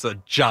more that it's a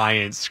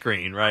giant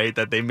screen, right?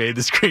 That they made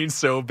the screen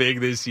so big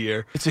this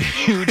year. It's a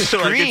huge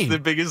screen. Like it's the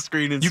biggest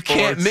screen in sports. You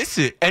can't miss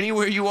it.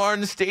 Anywhere you are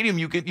in the stadium,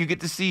 you get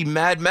to see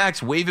Mad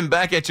Max waving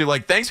back at you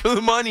like, "Thanks for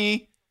the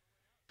money."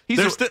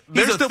 They're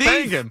still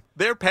paying him.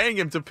 They're paying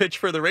him to pitch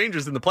for the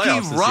Rangers in the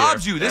playoffs. He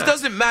robbed you. This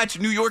doesn't match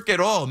New York at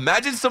all.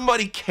 Imagine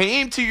somebody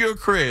came to your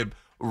crib,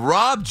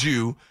 robbed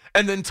you,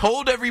 and then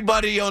told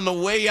everybody on the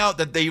way out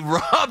that they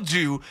robbed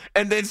you,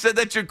 and then said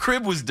that your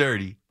crib was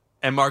dirty.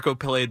 And Marco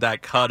played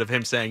that cut of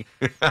him saying,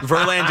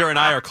 Verlander and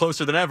I are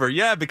closer than ever.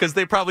 Yeah, because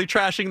they're probably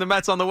trashing the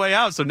Mets on the way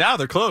out. So now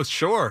they're close.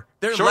 Sure.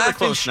 They're laughing they're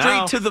close straight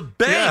now. To the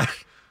bank.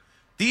 Yeah.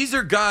 These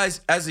are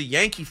guys, as a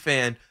Yankee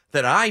fan,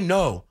 that I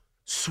know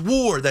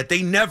swore that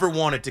they never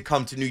wanted to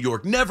come to New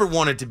York, never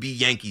wanted to be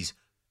Yankees.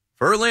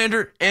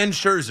 Verlander and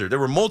Scherzer. There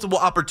were multiple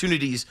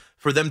opportunities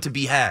for them to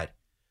be had.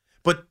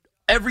 But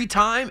Every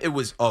time it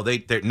was,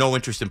 they're no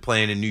interest in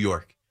playing in New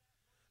York.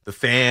 The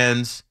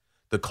fans,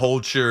 the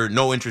culture,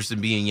 no interest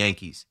in being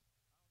Yankees.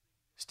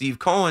 Steve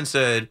Cohen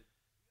said,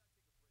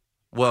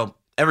 well,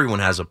 everyone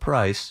has a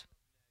price.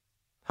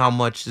 How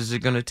much is it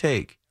going to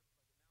take?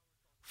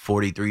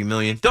 $43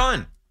 million.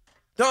 Done.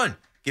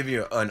 Give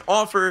you an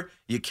offer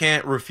you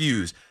can't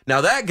refuse.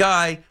 Now, that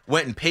guy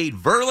went and paid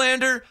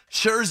Verlander,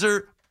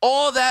 Scherzer,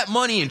 all that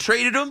money and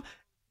traded him.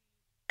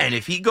 And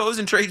if he goes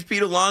and trades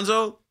Pete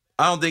Alonso,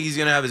 I don't think he's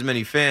going to have as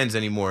many fans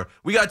anymore.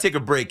 We got to take a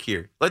break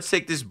here. Let's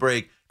take this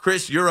break.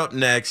 Chris, you're up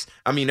next.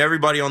 I mean,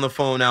 everybody on the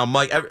phone now.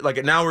 Mike,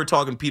 now we're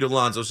talking Pete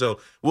Alonso. So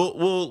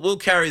we'll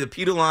carry the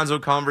Pete Alonso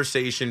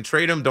conversation.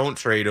 Trade him, don't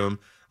trade him.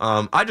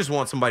 I just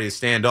want somebody to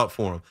stand up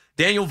for him.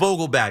 Daniel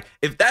Vogelback,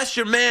 if that's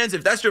your man's,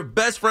 if that's your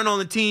best friend on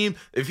the team,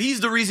 if he's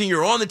the reason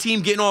you're on the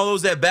team getting all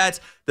those at-bats,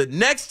 the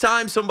next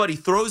time somebody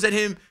throws at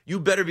him, you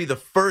better be the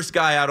first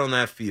guy out on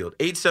that field.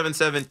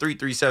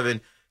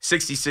 877-337-6666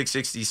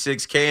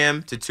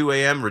 KM to 2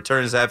 a.m.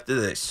 returns after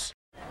this.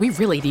 We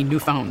really need new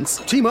phones.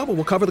 T-Mobile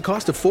will cover the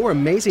cost of 4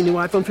 amazing new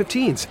iPhone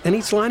 15s, and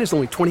each line is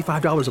only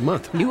 $25 a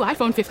month. New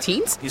iPhone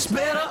 15s? It's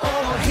better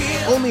over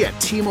here. Only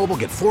at T-Mobile,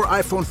 get 4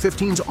 iPhone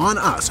 15s on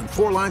us and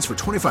 4 lines for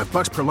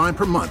 $25 per line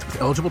per month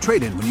with eligible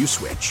trade-in when you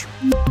switch.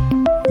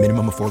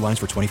 Minimum of 4 lines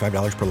for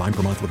 $25 per line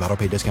per month with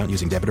autopay discount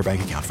using debit or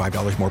bank account.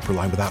 $5 more per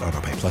line without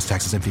autopay, plus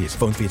taxes and fees.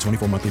 Phone fee at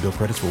 24 monthly bill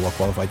credits for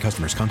well-qualified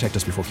customers. Contact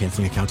us before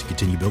canceling account to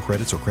continue bill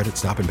credits or credit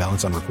stop and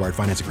balance on required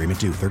finance agreement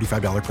due.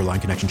 $35 per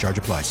line connection charge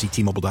applies. See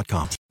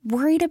T-Mobile.com.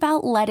 Worried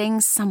about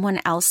letting someone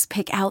else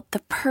pick out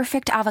the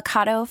perfect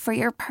avocado for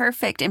your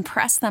perfect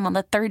impress them on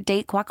the third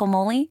date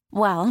guacamole?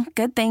 Well,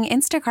 good thing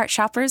Instacart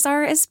shoppers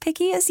are as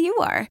picky as you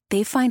are.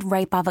 They find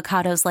ripe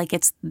avocados like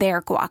it's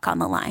their guac on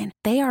the line.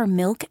 They are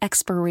milk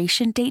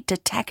expiration date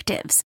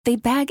detectives. They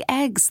bag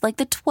eggs like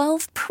the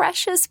 12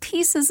 precious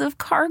pieces of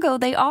cargo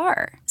they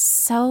are.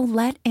 So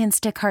let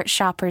Instacart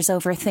shoppers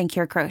overthink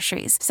your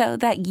groceries so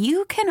that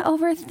you can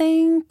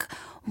overthink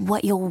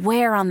what you'll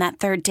wear on that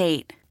third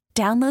date.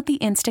 Download the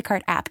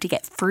Instacart app to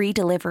get free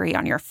delivery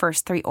on your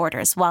first 3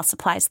 orders while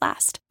supplies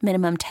last.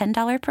 Minimum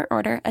 $10 per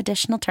order.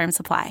 Additional terms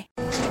apply.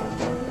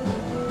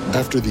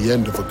 After the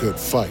end of a good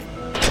fight,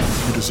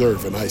 you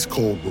deserve an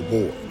ice-cold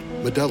reward.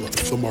 Modelo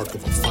is the mark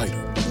of a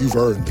fighter. You've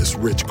earned this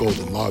rich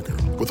golden lager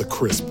with a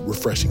crisp,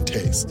 refreshing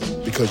taste.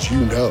 Because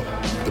you know,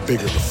 the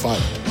bigger the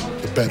fight,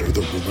 the better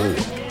the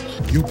reward.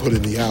 You put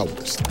in the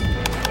hours,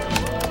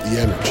 the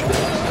energy,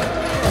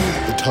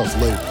 the tough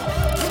labor.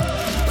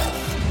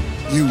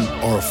 You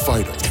are a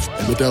fighter,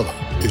 and Modelo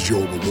is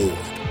your reward.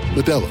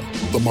 Modelo,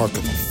 the mark of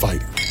a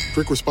fighter.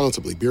 Drink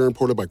responsibly. Beer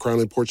imported by Crown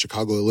Imports,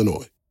 Chicago,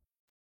 Illinois.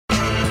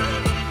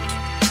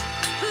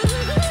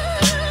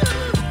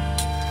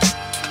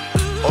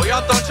 Oh,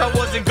 y'all thought y'all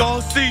wasn't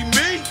gonna see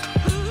me?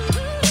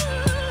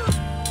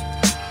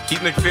 Keith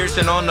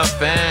McPherson on the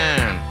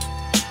fan.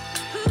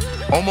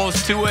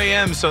 Almost 2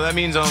 a.m., so that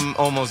means I'm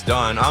almost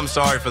done. I'm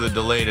sorry for the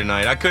delay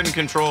tonight. I couldn't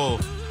control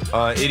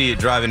idiot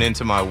driving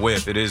into my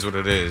whip. It is what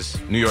it is.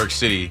 New York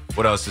City.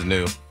 What else is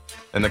new?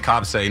 And the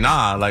cops say,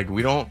 nah,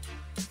 we don't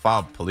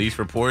file police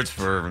reports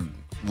for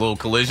little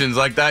collisions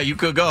like that. You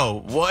could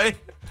go. What?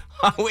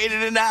 I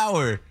waited an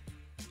hour.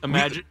 We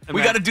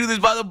got to do this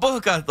by the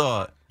book, I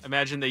thought.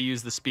 Imagine they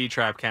use the speed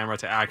trap camera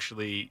to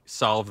actually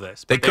solve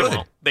this. They could.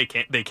 Won't. They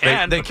can. They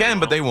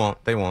can, but they won't.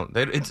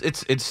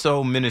 It's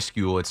so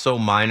minuscule. It's so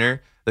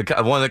minor.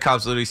 One of the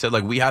cops literally said,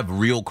 we have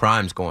real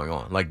crimes going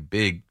on,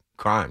 big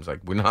crimes.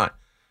 We're not.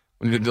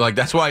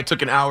 That's why it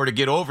took an hour to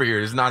get over here.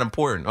 It's not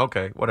important.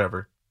 Okay,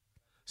 whatever.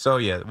 So,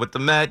 yeah, with the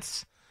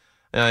Mets,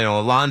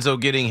 Alonso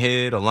getting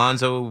hit,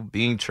 Alonso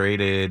being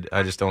traded,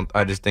 I just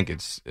think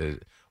it's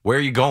where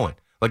are you going?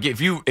 If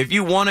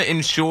you want to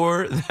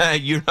ensure that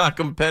you're not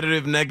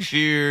competitive next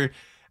year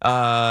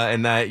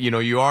and that,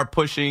 you are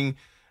pushing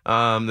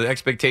the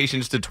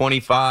expectations to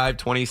 25,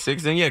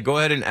 26, then, yeah, go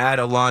ahead and add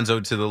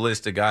Alonso to the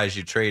list of guys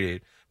you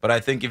traded. But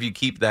I think if you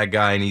keep that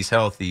guy and he's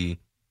healthy,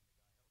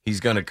 he's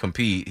going to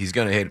compete. He's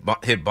going to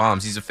hit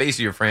bombs. He's the face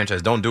of your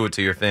franchise. Don't do it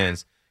to your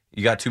fans.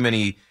 You got too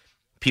many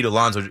Pete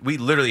Alonso. We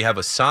literally have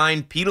a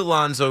signed Pete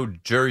Alonso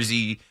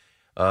jersey,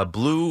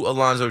 blue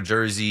Alonso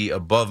jersey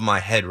above my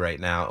head right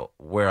now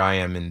where I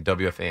am in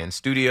WFAN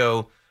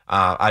studio.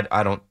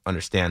 I don't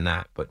understand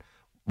that. But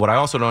what I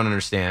also don't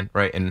understand,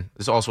 right, and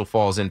this also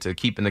falls into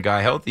keeping the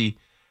guy healthy,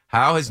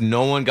 how has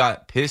no one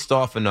got pissed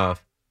off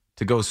enough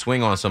to go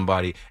swing on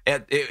somebody?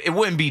 It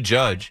wouldn't be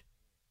Judge.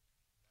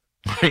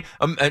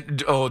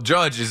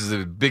 Judge is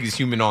the biggest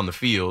human on the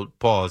field.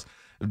 Pause.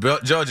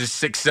 Judge is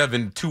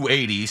 6'7",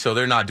 280, so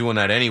they're not doing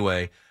that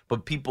anyway.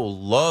 But people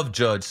love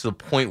Judge to the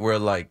point where,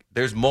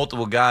 there's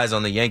multiple guys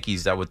on the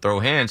Yankees that would throw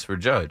hands for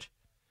Judge.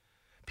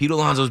 Pete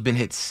Alonso's been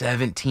hit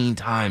 17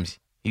 times.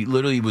 He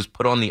literally was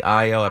put on the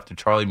IL after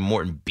Charlie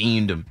Morton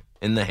beamed him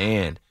in the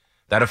hand.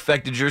 That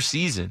affected your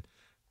season.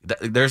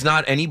 There's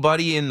not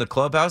anybody in the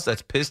clubhouse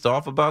that's pissed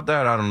off about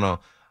that. I don't know.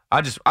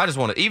 I just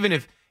want to, even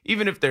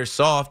if they're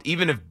soft,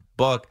 even if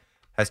Buck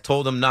has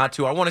told them not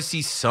to, I want to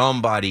see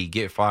somebody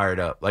get fired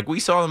up. We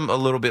saw them a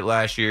little bit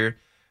last year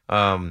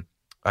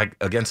like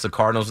against the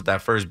Cardinals with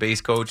that first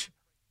base coach.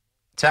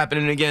 It's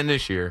happening again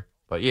this year.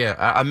 But yeah,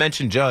 I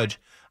mentioned Judge,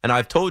 and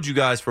I've told you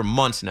guys for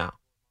months now.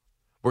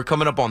 We're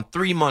coming up on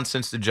 3 months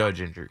since the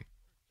Judge injury.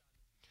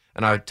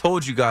 And I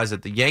told you guys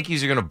that the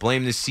Yankees are going to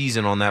blame this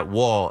season on that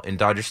wall in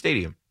Dodger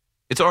Stadium.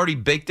 It's already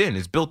baked in.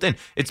 It's built in.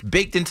 It's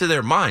baked into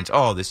their minds.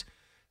 Oh, this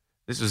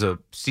is a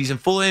season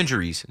full of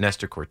injuries.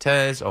 Nestor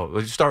Cortez. Oh,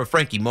 let's start with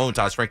Frankie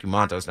Montas. Frankie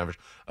Montas never.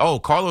 Oh,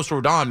 Carlos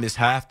Rodon missed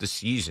half the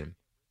season.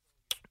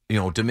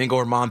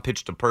 Domingo Germán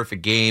pitched a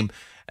perfect game.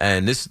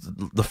 And this is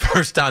the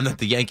first time that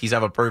the Yankees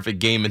have a perfect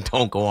game and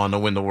don't go on to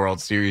win the World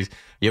Series.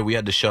 Yeah, we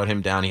had to shut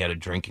him down. He had a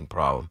drinking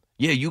problem.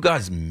 Yeah, you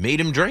guys made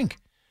him drink.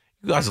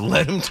 You guys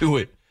led him to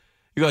it.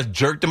 You guys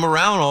jerked him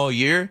around all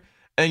year,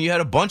 and you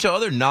had a bunch of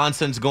other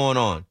nonsense going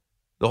on.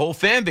 The whole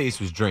fan base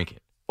was drinking.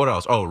 What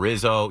else? Oh,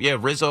 Rizzo. Yeah,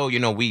 Rizzo,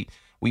 we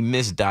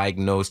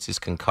misdiagnosed his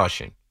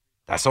concussion.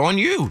 That's on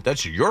you.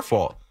 That's your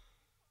fault.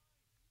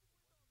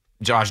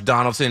 Josh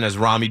Donaldson, as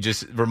Rami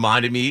just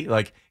reminded me,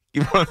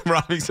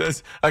 Rami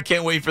says, I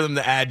can't wait for them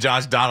to add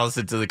Josh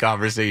Donaldson to the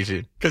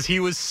conversation. Because he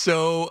was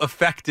so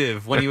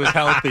effective when he was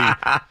healthy.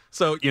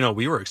 So,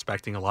 we were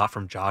expecting a lot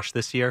from Josh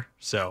this year.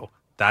 So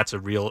that's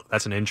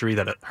an injury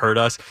that hurt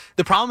us.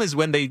 The problem is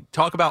when they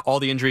talk about all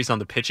the injuries on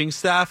the pitching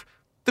staff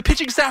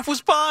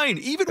was fine,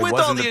 even with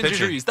all the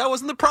injuries. That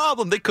wasn't the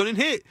problem. They couldn't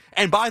hit.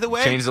 And by the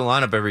way, change the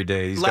lineup every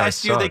day.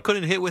 Last year they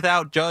couldn't hit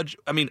without Judge.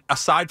 I mean,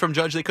 aside from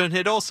Judge, they couldn't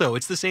hit also.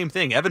 It's the same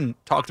thing. Evan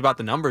talked about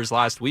the numbers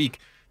last week.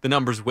 The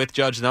numbers with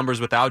Judge, the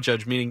numbers without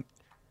Judge, meaning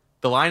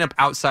the lineup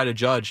outside of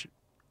Judge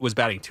was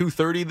batting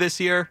 .230 this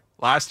year.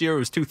 Last year it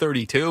was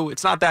 .232.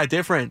 It's not that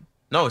different.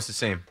 No, it's the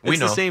same. We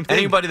know. The same thing.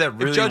 Anybody that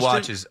really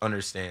watches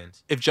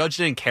understands. If Judge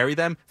didn't carry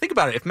them, think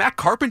about it. If Matt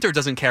Carpenter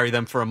doesn't carry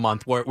them for a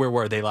month, where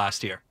were they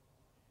last year?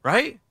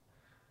 Right?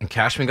 And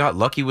Cashman got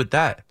lucky with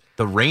that.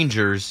 The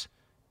Rangers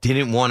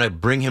didn't want to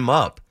bring him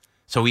up,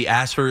 so he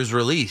asked for his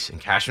release.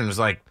 And Cashman was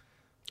like,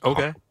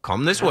 okay,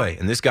 come this way.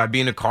 And this guy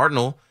being a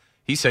Cardinal,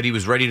 he said he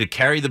was ready to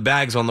carry the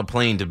bags on the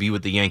plane to be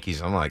with the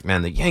Yankees. I'm like,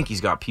 man, the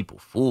Yankees got people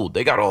fooled.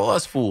 They got all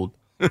us fooled.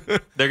 They're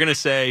going to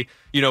say,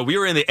 we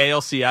were in the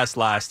ALCS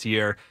last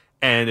year,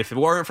 and if it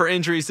weren't for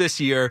injuries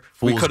this year,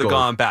 we could have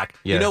gone back.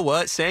 Yeah. You know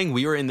what? Saying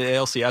we were in the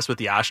ALCS with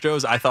the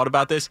Astros, I thought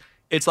about this.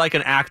 It's like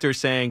an actor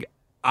saying,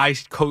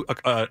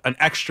 an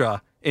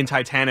extra in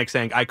Titanic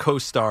saying, I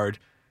co-starred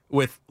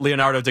with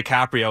Leonardo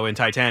DiCaprio in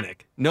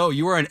Titanic. No,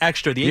 you were an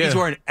extra. The Yankees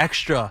were an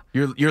extra.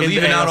 You're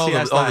leaving out all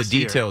the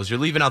details. You're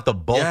leaving out the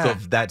bulk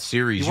of that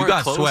series. You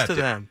got swept. To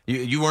them.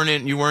 You weren't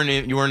in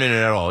it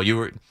at all.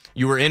 You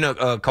were in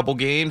a couple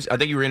games. I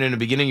think you were in the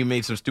beginning. You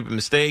made some stupid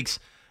mistakes,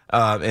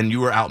 and you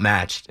were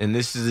outmatched. And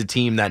this is a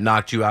team that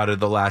knocked you out of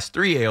the last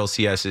 3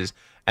 ALCSs.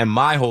 And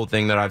my whole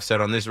thing that I've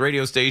said on this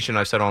radio station,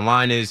 I've said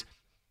online is,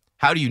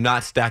 how do you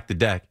not stack the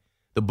deck?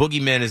 The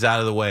boogeyman is out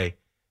of the way.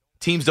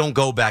 Teams don't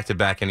go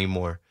back-to-back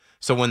anymore.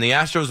 So when the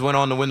Astros went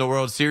on to win the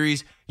World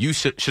Series, you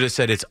should have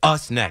said, it's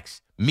us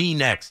next, me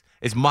next.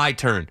 It's my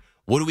turn.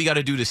 What do we got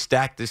to do to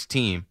stack this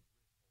team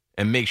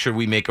and make sure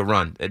we make a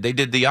run? They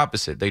did the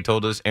opposite. They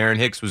told us Aaron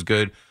Hicks was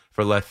good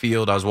for left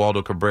field.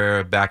 Oswaldo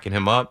Cabrera backing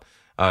him up.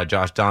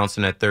 Josh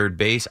Donaldson at third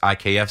base.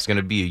 IKF's going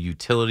to be a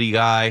utility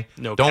guy.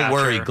 Don't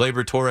worry.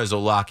 Gleyber Torres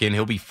will lock in.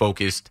 He'll be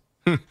focused.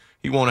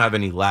 He won't have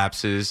any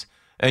lapses.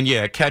 And,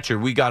 yeah, catcher.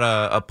 We got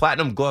a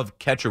platinum glove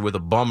catcher with a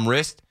bum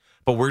wrist,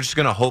 but we're just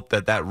going to hope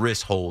that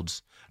wrist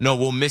holds. No,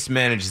 we'll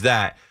mismanage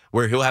that,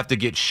 where he'll have to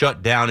get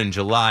shut down in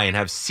July and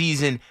have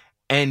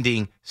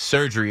season-ending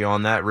surgery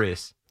on that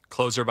wrist.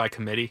 Closer by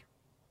committee?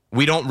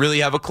 We don't really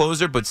have a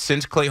closer, but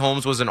since Clay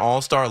Holmes was an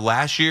all-star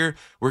last year,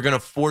 we're going to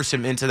force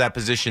him into that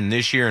position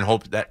this year and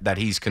hope that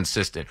he's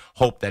consistent,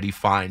 hope that he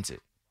finds it.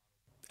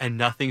 And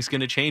nothing's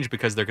going to change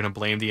because they're going to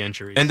blame the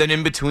injuries. And then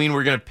in between,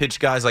 we're going to pitch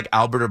guys like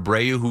Albert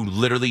Abreu, who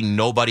literally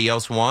nobody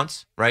else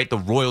wants, right? The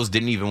Royals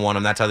didn't even want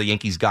him. That's how the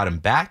Yankees got him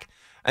back.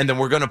 And then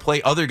we're going to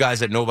play other guys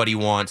that nobody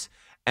wants.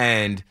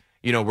 And,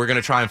 we're going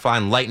to try and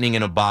find lightning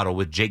in a bottle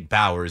with Jake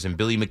Bowers and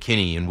Billy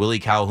McKinney and Willie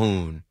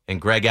Calhoun and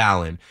Greg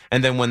Allen.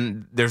 And then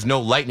when there's no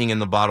lightning in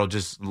the bottle,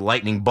 just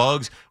lightning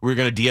bugs, we're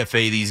going to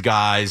DFA these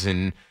guys.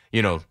 And,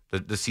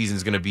 the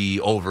season's going to be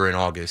over in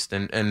August.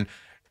 And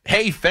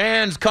hey,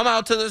 fans, come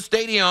out to the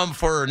stadium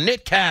for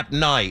knit cap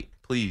night,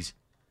 please.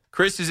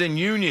 Chris is in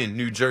Union,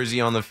 New Jersey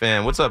on the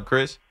Fan. What's up,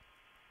 Chris?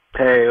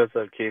 Hey, what's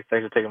up, Keith?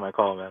 Thanks for taking my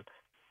call, man.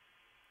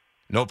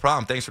 No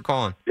problem. Thanks for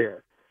calling. Yeah.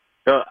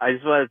 So I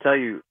just wanted to tell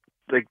you,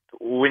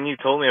 when you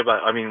told me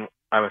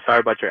I'm sorry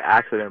about your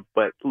accident,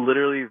 but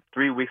literally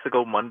 3 weeks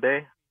ago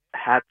Monday,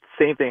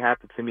 same thing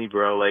happened to me,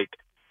 bro.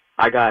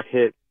 I got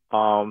hit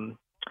by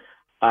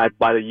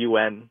the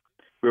UN.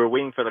 We were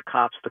waiting for the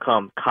cops to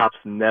come. Cops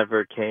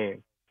never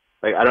came.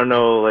 I don't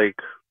know,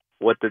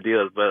 what the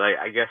deal is, but,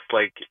 I guess,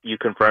 you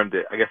confirmed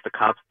it. I guess the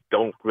cops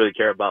don't really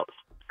care about,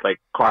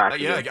 car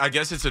accidents. Yeah, I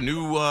guess it's a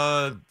new,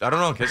 I don't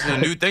know, I guess it's a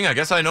new thing. I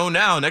guess I know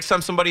now. Next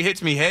time somebody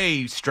hits me,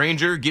 hey,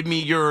 stranger, give me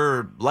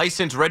your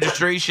license,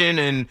 registration,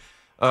 and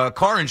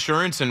car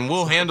insurance, and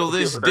we'll handle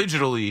this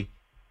digitally.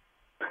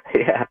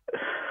 Yeah.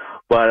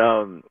 But,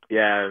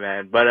 yeah,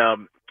 man. But,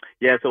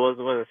 Yeah, so what I was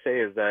going to say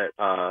is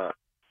that,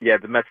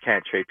 the Mets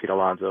can't trade Pete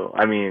Alonso.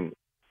 I mean,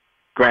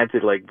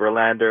 granted, like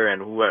Verlander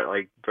and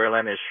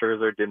Verlander and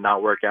Scherzer did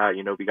not work out.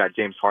 You know, we got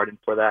James Harden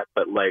for that,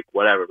 but like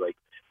whatever. Like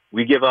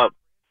we give up.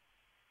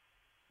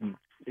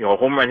 You know,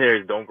 home run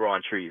hitters don't grow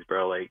on trees,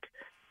 bro. Like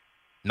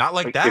not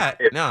like that.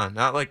 No,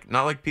 not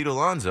like Pete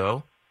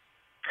Alonso.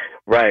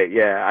 Right.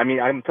 Yeah. I mean,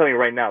 I'm telling you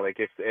right now, like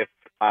if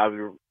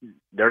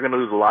they're going to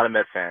lose a lot of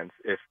Mets fans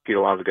if Pete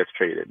Alonso gets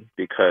traded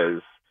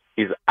because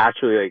he's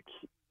actually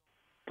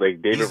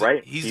like David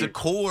Wright. He's a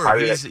core.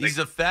 He's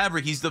a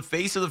fabric. He's the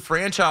face of the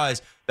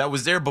franchise that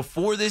was there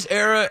before this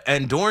era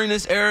and during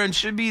this era and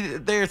should be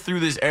there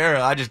through this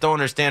era. I just don't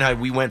understand how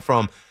we went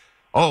from,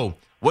 we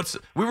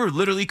were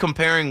literally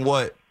comparing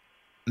what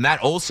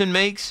Matt Olson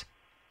makes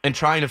and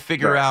trying to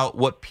figure out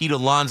what Pete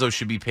Alonso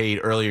should be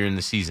paid earlier in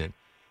the season.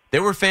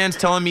 There were fans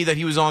telling me that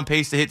he was on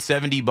pace to hit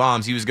 70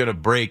 bombs. He was going to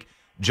break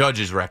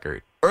Judge's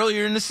record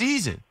earlier in the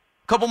season,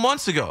 a couple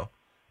months ago.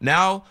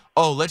 Now,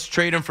 let's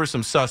trade him for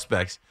some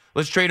suspects.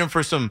 Let's trade him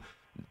for some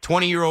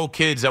 20-year-old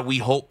kids that we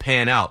hope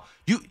pan out.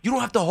 You don't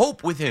have to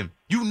hope with him.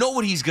 You know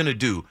what he's going to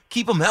do.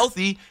 Keep him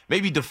healthy,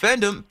 maybe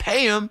defend him,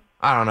 pay him.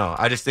 I don't know.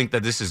 I just think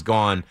that this has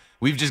gone.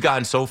 We've just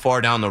gotten so far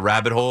down the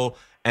rabbit hole,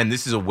 and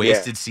this is a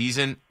wasted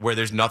season where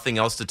there's nothing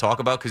else to talk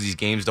about because these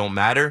games don't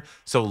matter.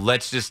 So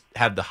let's just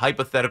have the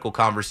hypothetical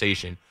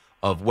conversation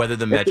of whether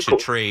the Mets should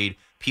trade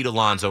Pete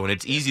Alonso, and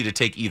it's easy to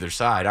take either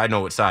side. I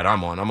know what side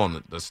I'm on. I'm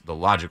on the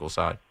logical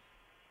side.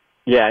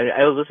 Yeah,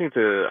 I was listening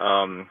to,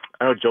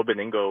 I know Joe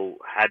Beningo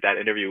had that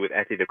interview with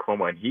Anthony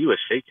DeComo, and he was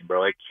shaking,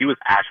 bro. Like, he was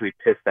actually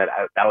pissed that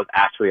that was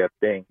actually a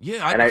thing.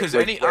 Yeah, I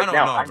don't know,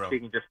 I'm bro.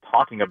 thinking just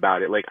talking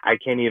about it. Like, I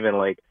can't even,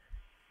 I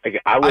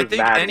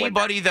think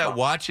anybody that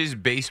watches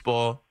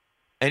baseball,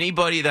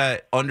 anybody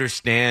that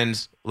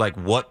understands, like,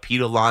 what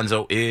Pete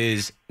Alonso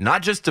is,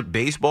 not just to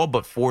baseball,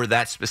 but for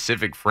that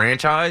specific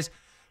franchise,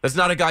 that's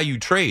not a guy you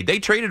trade. They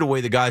traded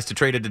away the guys to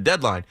trade at the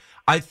deadline.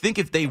 I think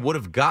if they would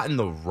have gotten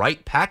the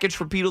right package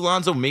for Pete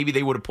Alonso, maybe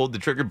they would have pulled the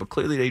trigger, but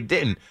clearly they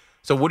didn't.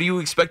 So what do you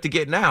expect to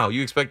get now?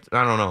 You expect,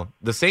 I don't know,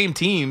 the same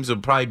teams will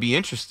probably be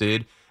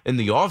interested in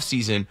the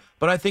offseason,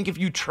 but I think if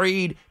you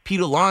trade Pete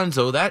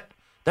Alonso, that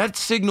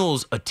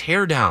signals a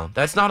teardown.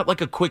 That's not like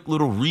a quick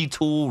little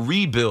retool,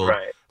 rebuild.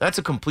 Right. That's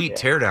a complete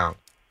teardown.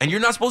 And you're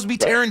not supposed to be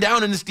tearing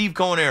down in the Steve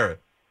Cohen era.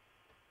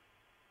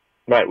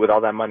 Right, with all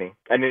that money.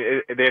 And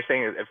they're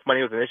saying if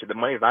money was an issue, the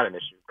money is not an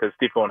issue because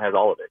Steve Cohen has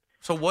all of it.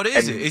 So what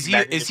is it?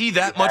 Is he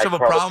that much of a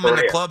problem in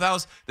the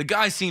clubhouse? The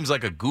guy seems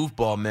like a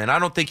goofball, man. I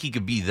don't think he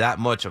could be that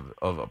much of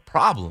a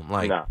problem.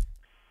 Like, no.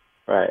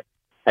 Right.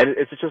 And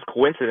it's just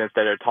coincidence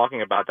that they're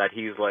talking about that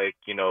he's like,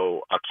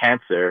 a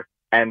cancer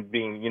and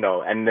being,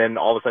 and then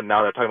all of a sudden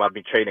now they're talking about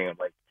me trading him.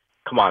 Like,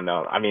 come on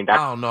now. I mean, I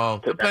don't know.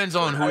 Depends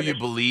on who you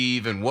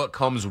believe and what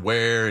comes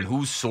where and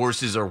whose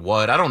sources are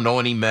what. I don't know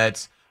any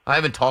Mets. I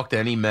haven't talked to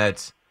any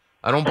Mets.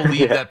 I don't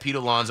believe that Pete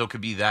Alonso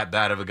could be that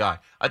bad of a guy.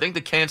 I think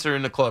the cancer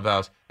in the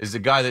clubhouse is the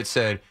guy that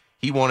said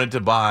he wanted to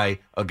buy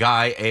a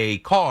guy a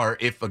car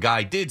if a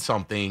guy did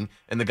something,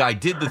 and the guy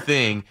did the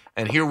thing,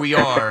 and here we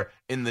are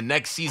in the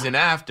next season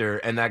after,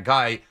 and that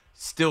guy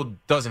still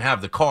doesn't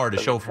have the car to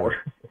show for it.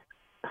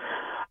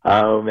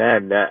 Oh,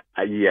 man.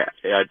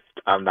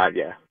 I'm not,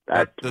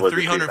 the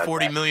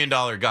 $340 million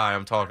guy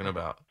I'm talking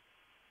about.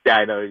 Yeah,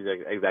 I know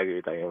exactly what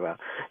you're talking about.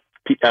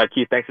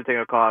 Keith, thanks for taking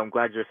a call. I'm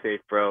glad you're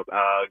safe, bro.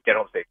 Get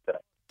home safe today.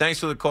 Thanks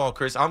for the call,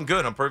 Chris. I'm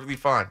good. I'm perfectly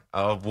fine.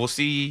 We'll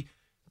see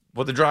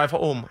what the drive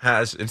home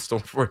has in store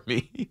for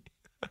me.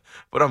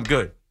 But I'm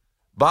good.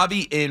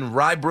 Bobby in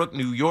Rybrook,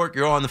 New York,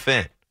 you're on the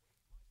Fan.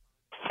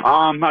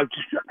 I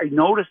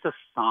noticed a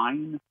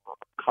sign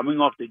coming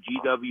off the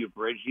GW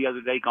Bridge the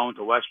other day going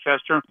to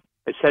Westchester.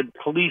 It said,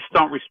 police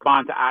don't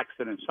respond to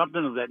accidents,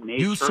 something of that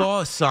nature. You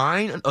saw a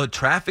sign, a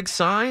traffic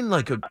sign,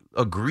 like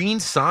a green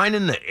sign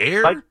in the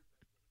air?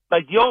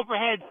 Like the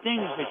overhead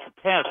things that you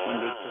pass when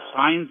the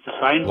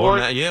signboard.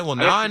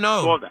 Now I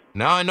know.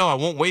 Now I know. I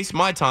won't waste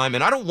my time,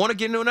 and I don't want to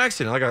get into an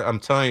accident. Like I'm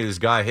telling you, this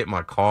guy hit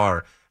my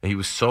car, and he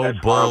was so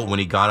bold when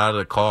he got out of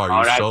the car.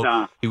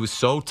 He was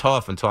so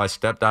tough until I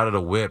stepped out of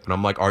the whip, and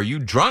I'm like, "Are you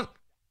drunk?"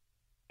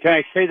 Can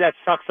I say that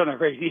sucks on the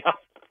radio?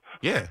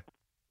 Yeah.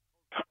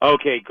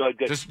 Okay, good.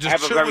 Just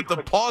chill with the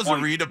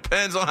pausery.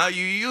 Depends on how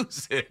you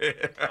use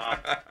it.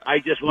 I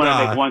just want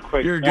to make one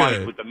quick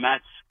point with the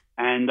Mets,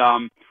 and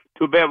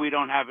too bad we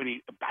don't have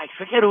any. I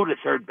forget who the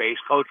third base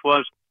coach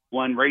was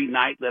when Ray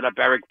Knight lit up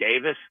Eric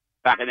Davis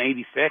back in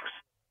 '86,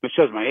 which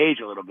shows my age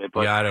a little bit.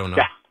 But yeah, I don't know.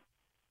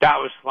 That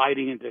was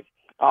sliding into.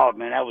 Oh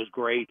man, that was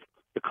great.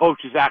 The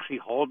coach is actually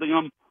holding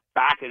him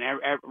back, and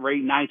Ray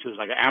Knight was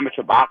like an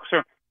amateur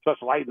boxer,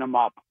 just lighting him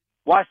up.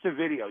 Watch the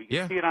video. You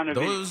can see it on the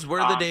video. Those were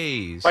the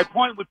days. My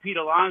point with Pete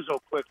Alonso,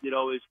 quickly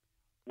though, is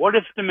what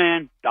if the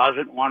man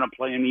doesn't want to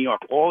play in New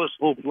York? All this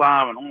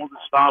hoopla and all this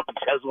stuff, he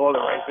says all the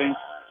right things.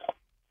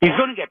 He's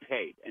going to get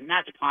paid, and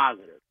that's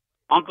positive.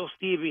 Uncle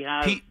Stevie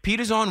has... Pete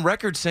is on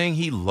record saying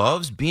he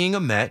loves being a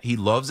Met. He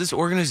loves this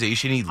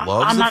organization. He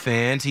loves the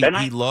fans.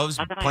 He loves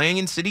playing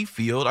in Citi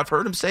Field. I've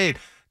heard him say it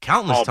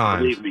countless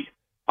times. Believe me.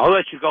 I'll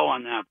let you go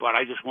on that, but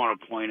I just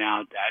want to point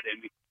out that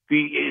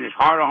in his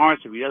heart of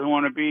hearts, if he doesn't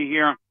want to be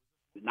here,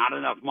 there's not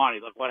enough money.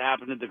 Look what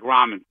happened to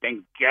DeGrom, and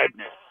thank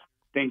goodness.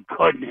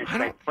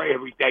 I pray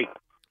every day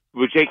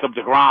with Jacob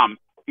DeGrom.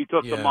 He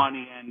took the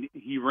money and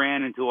he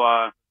ran into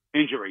a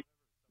injury.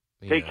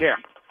 Take care.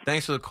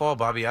 Thanks for the call,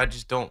 Bobby. I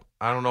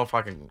don't know if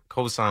I can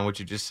co-sign what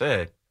you just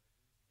said.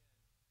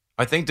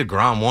 I think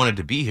DeGrom wanted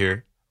to be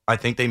here. I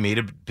think they made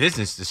a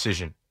business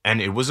decision,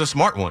 and it was a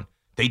smart one.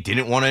 They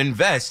didn't want to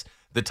invest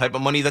the type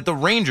of money that the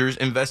Rangers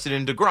invested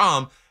in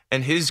DeGrom,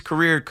 and his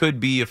career could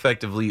be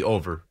effectively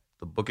over.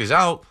 The book is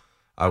out.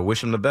 I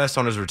wish him the best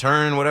on his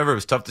return, whatever. It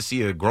was tough to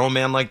see a grown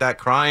man like that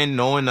crying,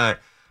 knowing that,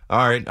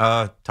 all right,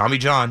 Tommy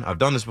John, I've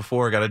done this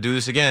before. Got to do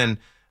this again.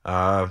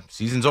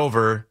 Season's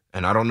over,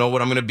 and I don't know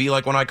what I'm going to be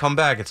like when I come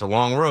back. It's a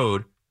long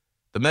road.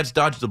 The Mets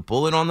dodged a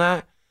bullet on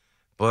that,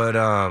 but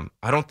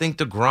I don't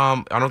think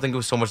it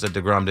was so much that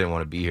DeGrom didn't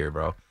want to be here,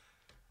 bro.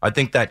 I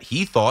think that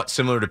he thought,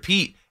 similar to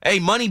Pete, hey,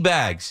 money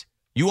bags,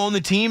 you own the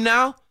team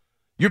now?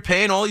 You're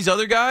paying all these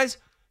other guys?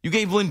 You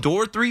gave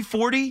Lindor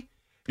 $340?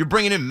 You're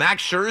bringing in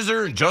Max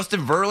Scherzer and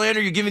Justin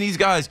Verlander? You're giving these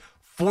guys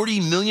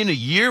 $40 million a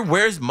year?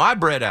 Where's my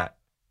bread at?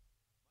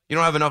 You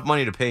don't have enough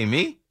money to pay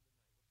me?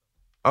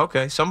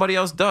 Okay, somebody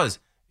else does.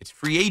 It's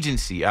free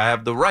agency. I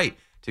have the right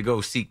to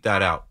go seek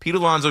that out. Pete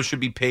Alonso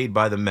should be paid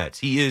by the Mets.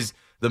 He is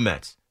the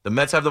Mets. The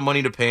Mets have the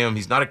money to pay him.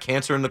 He's not a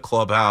cancer in the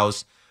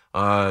clubhouse.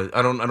 I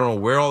don't know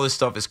where all this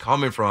stuff is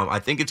coming from. I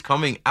think it's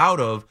coming out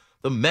of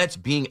the Mets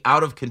being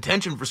out of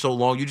contention for so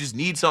long. You just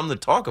need something to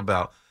talk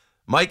about.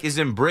 Mike is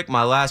in Brick,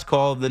 my last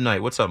call of the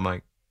night. What's up,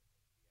 Mike?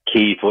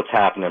 Keith, what's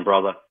happening,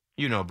 brother?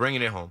 You know,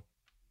 bringing it home.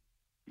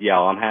 Yeah,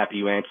 I'm happy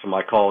you answered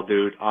my call,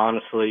 dude.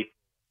 Honestly,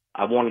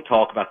 I want to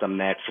talk about the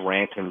Mets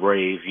rant and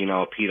rave,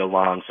 Pete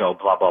Alonso,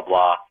 blah, blah,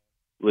 blah.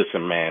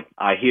 Listen, man,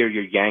 I hear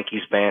your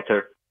Yankees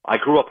banter. I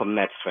grew up a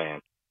Mets fan. I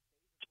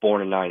was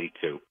born in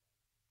 92.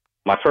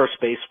 My first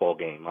baseball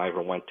game I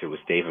ever went to was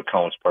David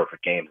Cohen's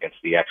perfect game against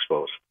the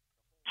Expos.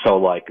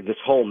 So, this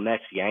whole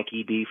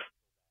Mets-Yankee beef,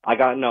 I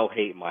got no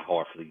hate in my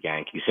heart for the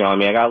Yankees. You know what I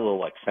mean? I got a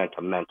little,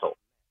 sentimental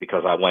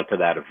because I went to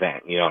that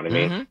event. You know what I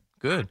mean? Mm-hmm.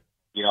 Good.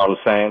 You know what I'm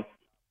saying?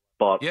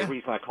 But the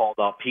reason I called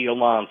out Pete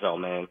Alonso,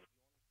 man,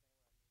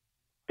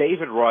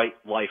 David Wright,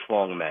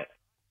 lifelong Met.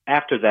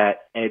 After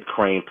that, Ed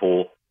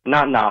Kranepool,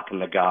 not knocking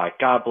the guy.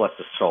 God bless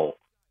his soul.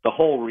 The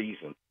whole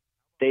reason,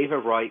 David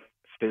Wright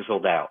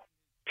fizzled out.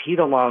 Pete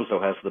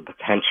Alonso has the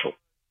potential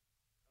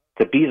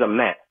to be the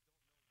Met,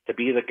 to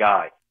be the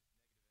guy,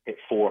 hit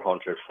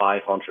 400,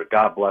 500.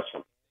 God bless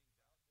him.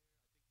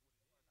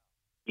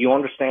 You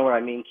understand what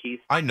I mean, Keith?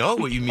 I know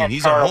what you mean.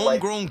 He's a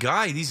homegrown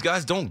guy. These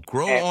guys don't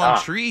grow on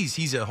trees.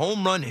 He's a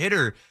home run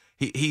hitter.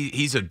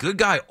 He's a good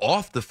guy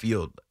off the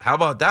field. How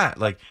about that?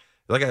 Like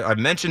I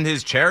mentioned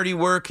his charity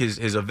work,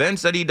 his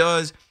events that he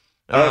does.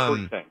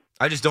 Everything.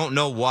 I just don't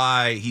know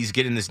why he's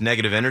getting this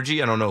negative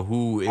energy. I don't know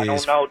who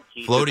is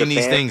floating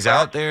these things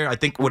out there. I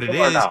think what it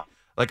is,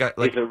 is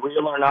it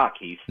real or not,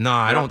 Keith? No,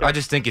 I don't. I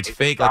just think it's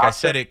fake. Like I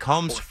said, it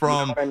comes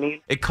from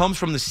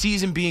the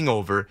season being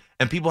over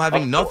and people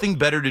having nothing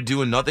better to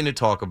do and nothing to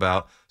talk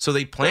about. So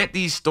they plant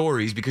these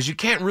stories because you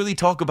can't really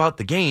talk about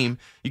the game.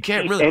 You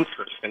can't really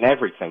interest in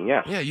everything.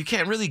 Yeah. Yeah, you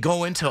can't really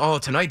go into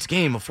tonight's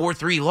game, a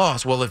 4-3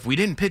 loss. Well, if we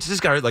didn't pitch this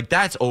guy,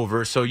 that's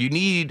over. So you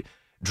need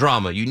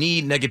drama. You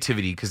need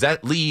negativity because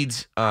that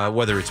leads,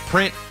 whether it's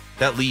print,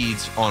 that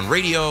leads on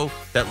radio,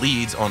 that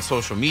leads on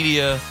social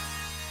media.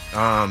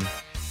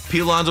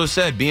 Pete Alonso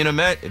said, being a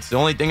Met, it's the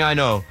only thing I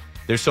know.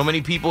 There's so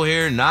many people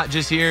here, not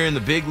just here in the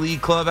big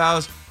league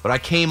clubhouse, but I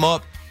came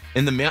up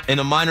in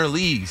the minor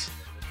leagues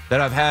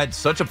that I've had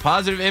such a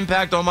positive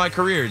impact on my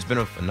career. It's been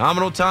a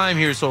phenomenal time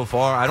here so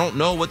far. I don't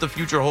know what the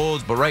future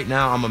holds, but right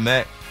now I'm a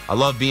Met. I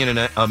love being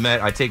a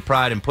Met. I take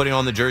pride in putting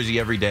on the jersey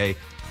every day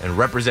and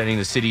representing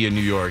the city of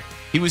New York.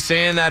 He was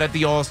saying that at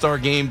the All-Star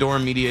game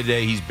during Media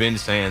Day. He's been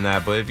saying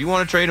that. But if you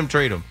want to trade him,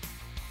 trade him.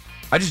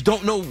 I just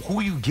don't know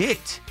who you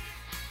get.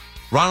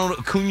 Ronald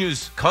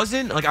Acuna's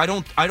cousin? I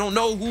don't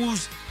know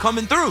who's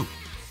coming through.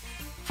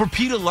 For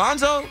Pete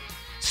Alonso,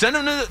 send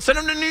him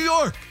to New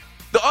York.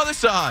 The other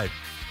side.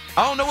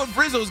 I don't know what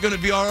Rizzo's going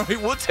to be. All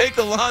right, we'll take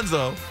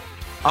Alonso.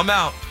 I'm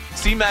out.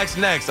 C-Max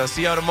next. I'll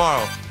see y'all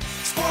tomorrow.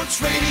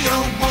 Sports Radio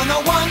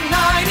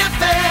 101.9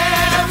 FM.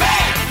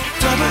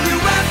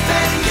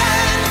 WFAN.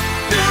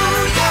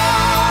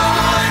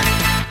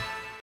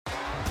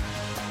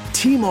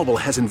 T-Mobile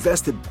has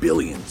invested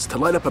billions to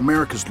light up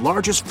America's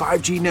largest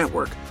 5G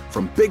network,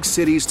 from big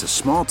cities to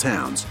small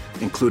towns,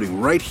 including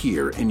right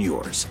here in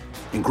yours.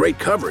 And great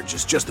coverage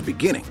is just the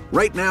beginning.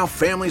 Right now,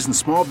 families and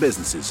small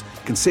businesses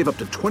can save up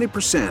to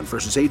 20%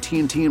 versus AT&T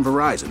and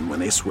Verizon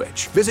when they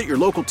switch. Visit your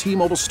local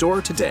T-Mobile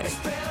store today.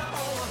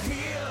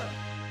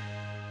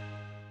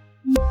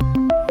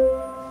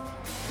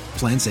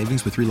 Plan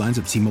savings with 3 lines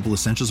of T-Mobile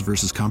Essentials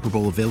versus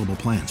comparable available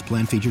plans.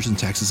 Plan features and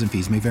taxes and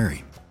fees may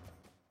vary.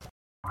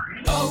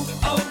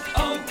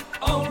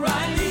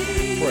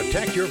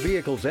 Protect your vehicle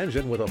vehicle's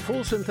engine with a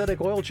full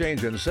synthetic oil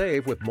change and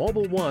save with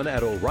Mobil 1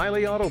 at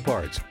O'Reilly Auto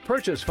Parts.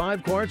 Purchase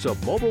 5 quarts of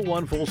Mobil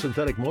 1 full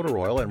synthetic motor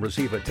oil and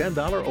receive a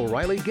 $10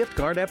 O'Reilly gift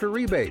card after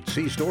rebate.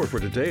 See store for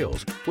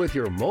details. With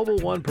your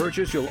Mobil 1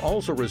 purchase, you'll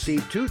also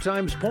receive 2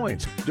 times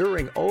points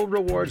during O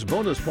Rewards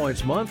Bonus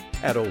Points Month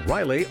at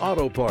O'Reilly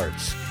Auto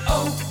Parts.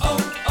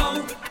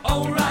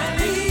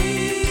 O'Reilly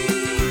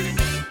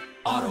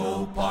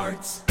Auto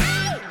Parts.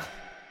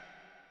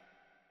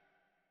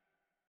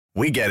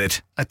 We get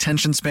it.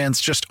 Attention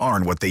spans just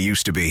aren't what they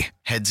used to be.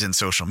 Heads in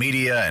social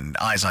media and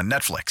eyes on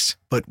Netflix.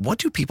 But what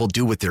do people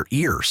do with their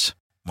ears?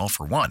 Well,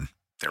 for one,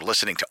 they're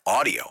listening to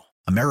audio.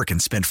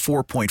 Americans spend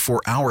 4.4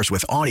 hours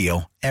with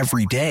audio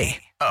every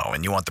day. Oh,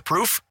 and you want the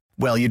proof?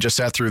 Well, you just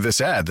sat through this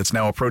ad that's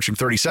now approaching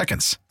 30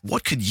 seconds.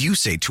 What could you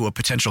say to a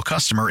potential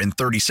customer in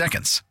 30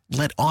 seconds?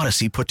 Let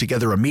Odyssey put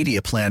together a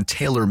media plan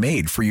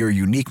tailor-made for your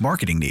unique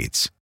marketing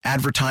needs.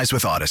 Advertise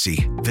with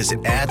Odyssey.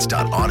 Visit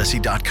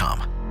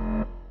ads.odyssey.com.